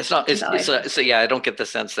 it's not, so yeah, I don't get the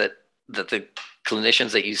sense that the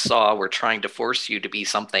clinicians that you saw were trying to force you to be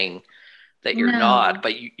something that you're not,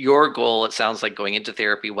 but your goal, it sounds like, going into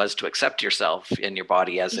therapy was to accept yourself and your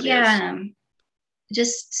body as it is.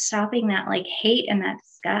 Just stopping that like hate and that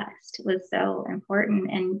disgust was so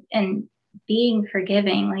important, and being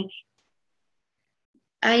forgiving. Like,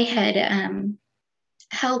 I had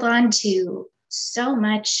held on to so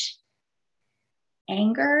much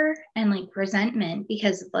anger and like resentment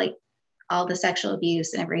because of like all the sexual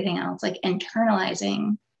abuse and everything else, like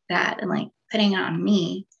internalizing that and like putting it on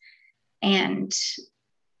me. And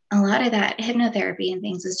a lot of that hypnotherapy and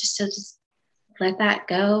things is just to just let that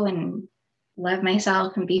go and love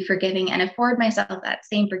myself and be forgiving and afford myself that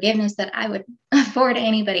same forgiveness that I would afford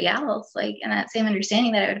anybody else, like, and that same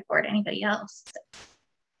understanding that I would afford anybody else. So,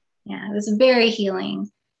 yeah, it was a very healing,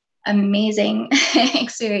 amazing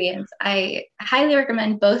experience. I highly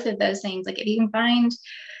recommend both of those things. Like, if you can find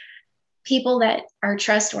people that are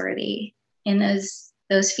trustworthy in those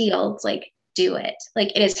fields, like, do it.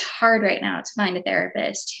 Like, it is hard right now to find a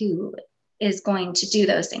therapist who is going to do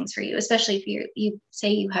those things for you, especially if you say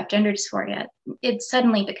you have gender dysphoria. It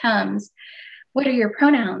suddenly becomes, what are your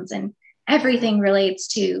pronouns? And everything relates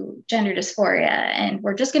to gender dysphoria. And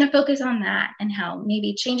we're just going to focus on that, and how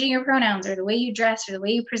maybe changing your pronouns or the way you dress or the way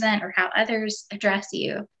you present or how others address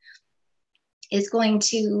you is going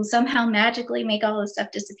to somehow magically make all this stuff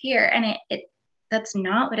disappear. And it that's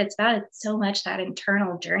not what it's about. It's so much that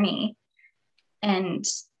internal journey and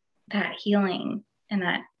that healing and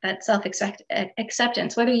that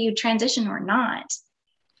self-acceptance, whether you transition or not.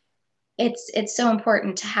 It's so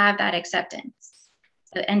important to have that acceptance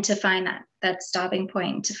and to find that stopping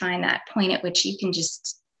point, to find that point at which you can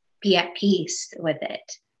just be at peace with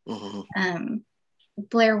it. Mm-hmm.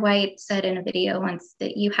 Blair White said in a video once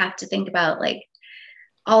that you have to think about, like,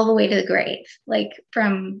 all the way to the grave, like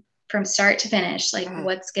from start to finish, like,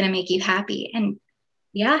 what's going to make you happy. And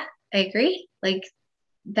yeah, I agree. Like,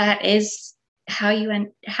 that is how you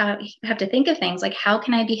have to think of things. Like, how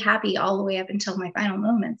can I be happy all the way up until my final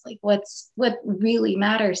moments? Like, what really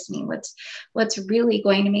matters to me? What's really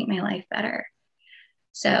going to make my life better?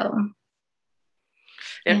 So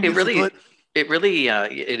it is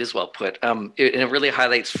well put. It really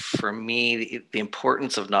highlights for me the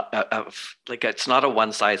importance of like, it's not a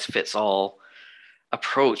one size fits all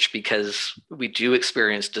approach, because we do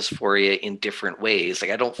experience dysphoria in different ways.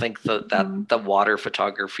 Like, I don't think that the water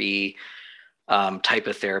photography type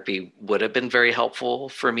of therapy would have been very helpful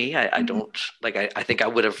for me. I don't like, I think I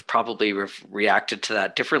would have probably reacted to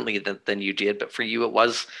that differently than you did. But for you, it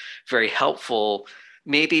was very helpful,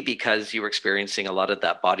 maybe because you were experiencing a lot of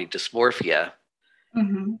that body dysmorphia,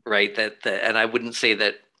 right? And I wouldn't say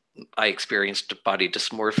that I experienced body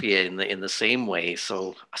dysmorphia in the same way.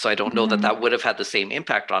 So I don't know that would have had the same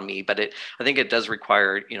impact on me, but I think it does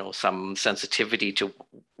require, some sensitivity to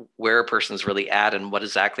where a person's really at and what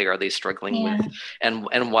exactly are they struggling with,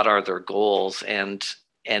 and what are their goals. And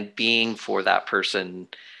being for that person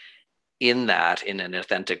in an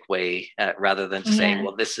authentic way, rather than saying,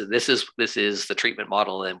 well, this is the treatment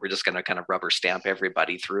model, and we're just going to kind of rubber stamp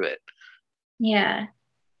everybody through it. Yeah.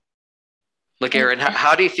 Like, Erin,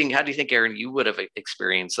 how do you think, Erin, you would have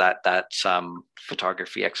experienced that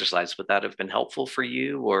photography exercise? Would that have been helpful for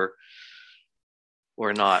you, or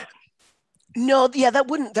not? No, yeah, that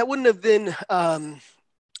wouldn't have been. It's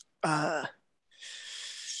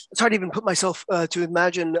hard to even put myself to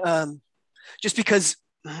imagine, just because.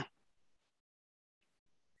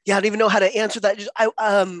 Yeah, I don't even know how to answer that. Just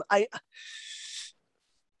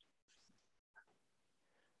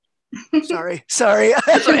Sorry.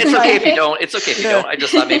 It's okay if you don't. It's okay if you don't. I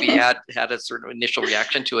just thought maybe you had a sort of initial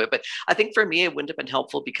reaction to it. But I think for me, it wouldn't have been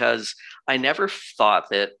helpful because I never thought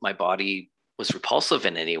that my body was repulsive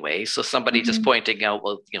in any way. So somebody just pointing out,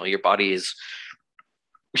 well, your body is,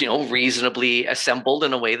 reasonably assembled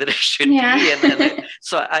in a way that it should be. And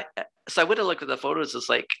so I would have looked at the photos as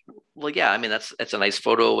like, well, yeah, I mean, that's a nice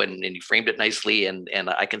photo, and you framed it nicely. And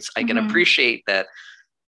I can appreciate that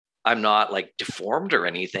I'm not like deformed or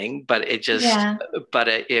anything, but it just,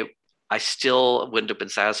 I still wouldn't have been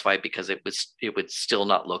satisfied because it would still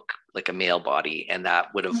not look like a male body, and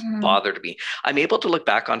that would have bothered me. I'm able to look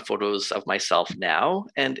back on photos of myself now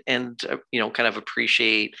and kind of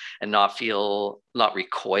appreciate and not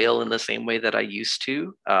recoil in the same way that I used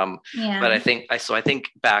to. But I think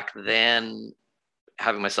back then,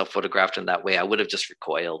 having myself photographed in that way, I would have just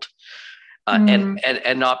recoiled.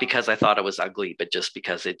 And not because I thought it was ugly, but just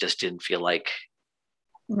because it just didn't feel like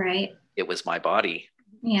it was my body.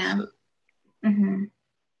 Yeah. So,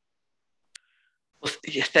 well,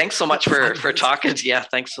 thanks so much for talking. Yeah,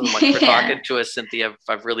 thanks so much for talking to us, Cynthia.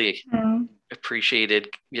 I've really appreciated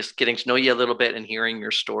just getting to know you a little bit and hearing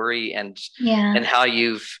your story and how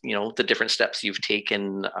you've, the different steps you've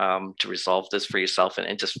taken to resolve this for yourself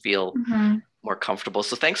and just feel more comfortable.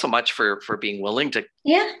 So thanks so much for being willing to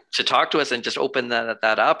talk to us and just open that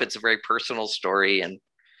up. It's a very personal story. And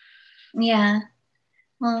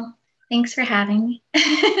well, thanks for having me.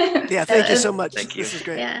 Yeah, thank you so much. Thank you. This is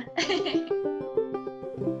great. Yeah.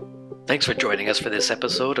 Thanks for joining us for this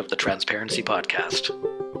episode of the Transparency Podcast.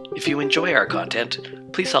 If you enjoy our content,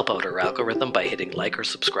 please help out our algorithm by hitting like or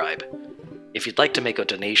subscribe. If you'd like to make a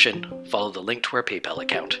donation, follow the link to our PayPal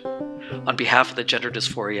account. On behalf of the Gender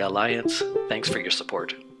Dysphoria Alliance, thanks for your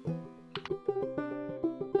support.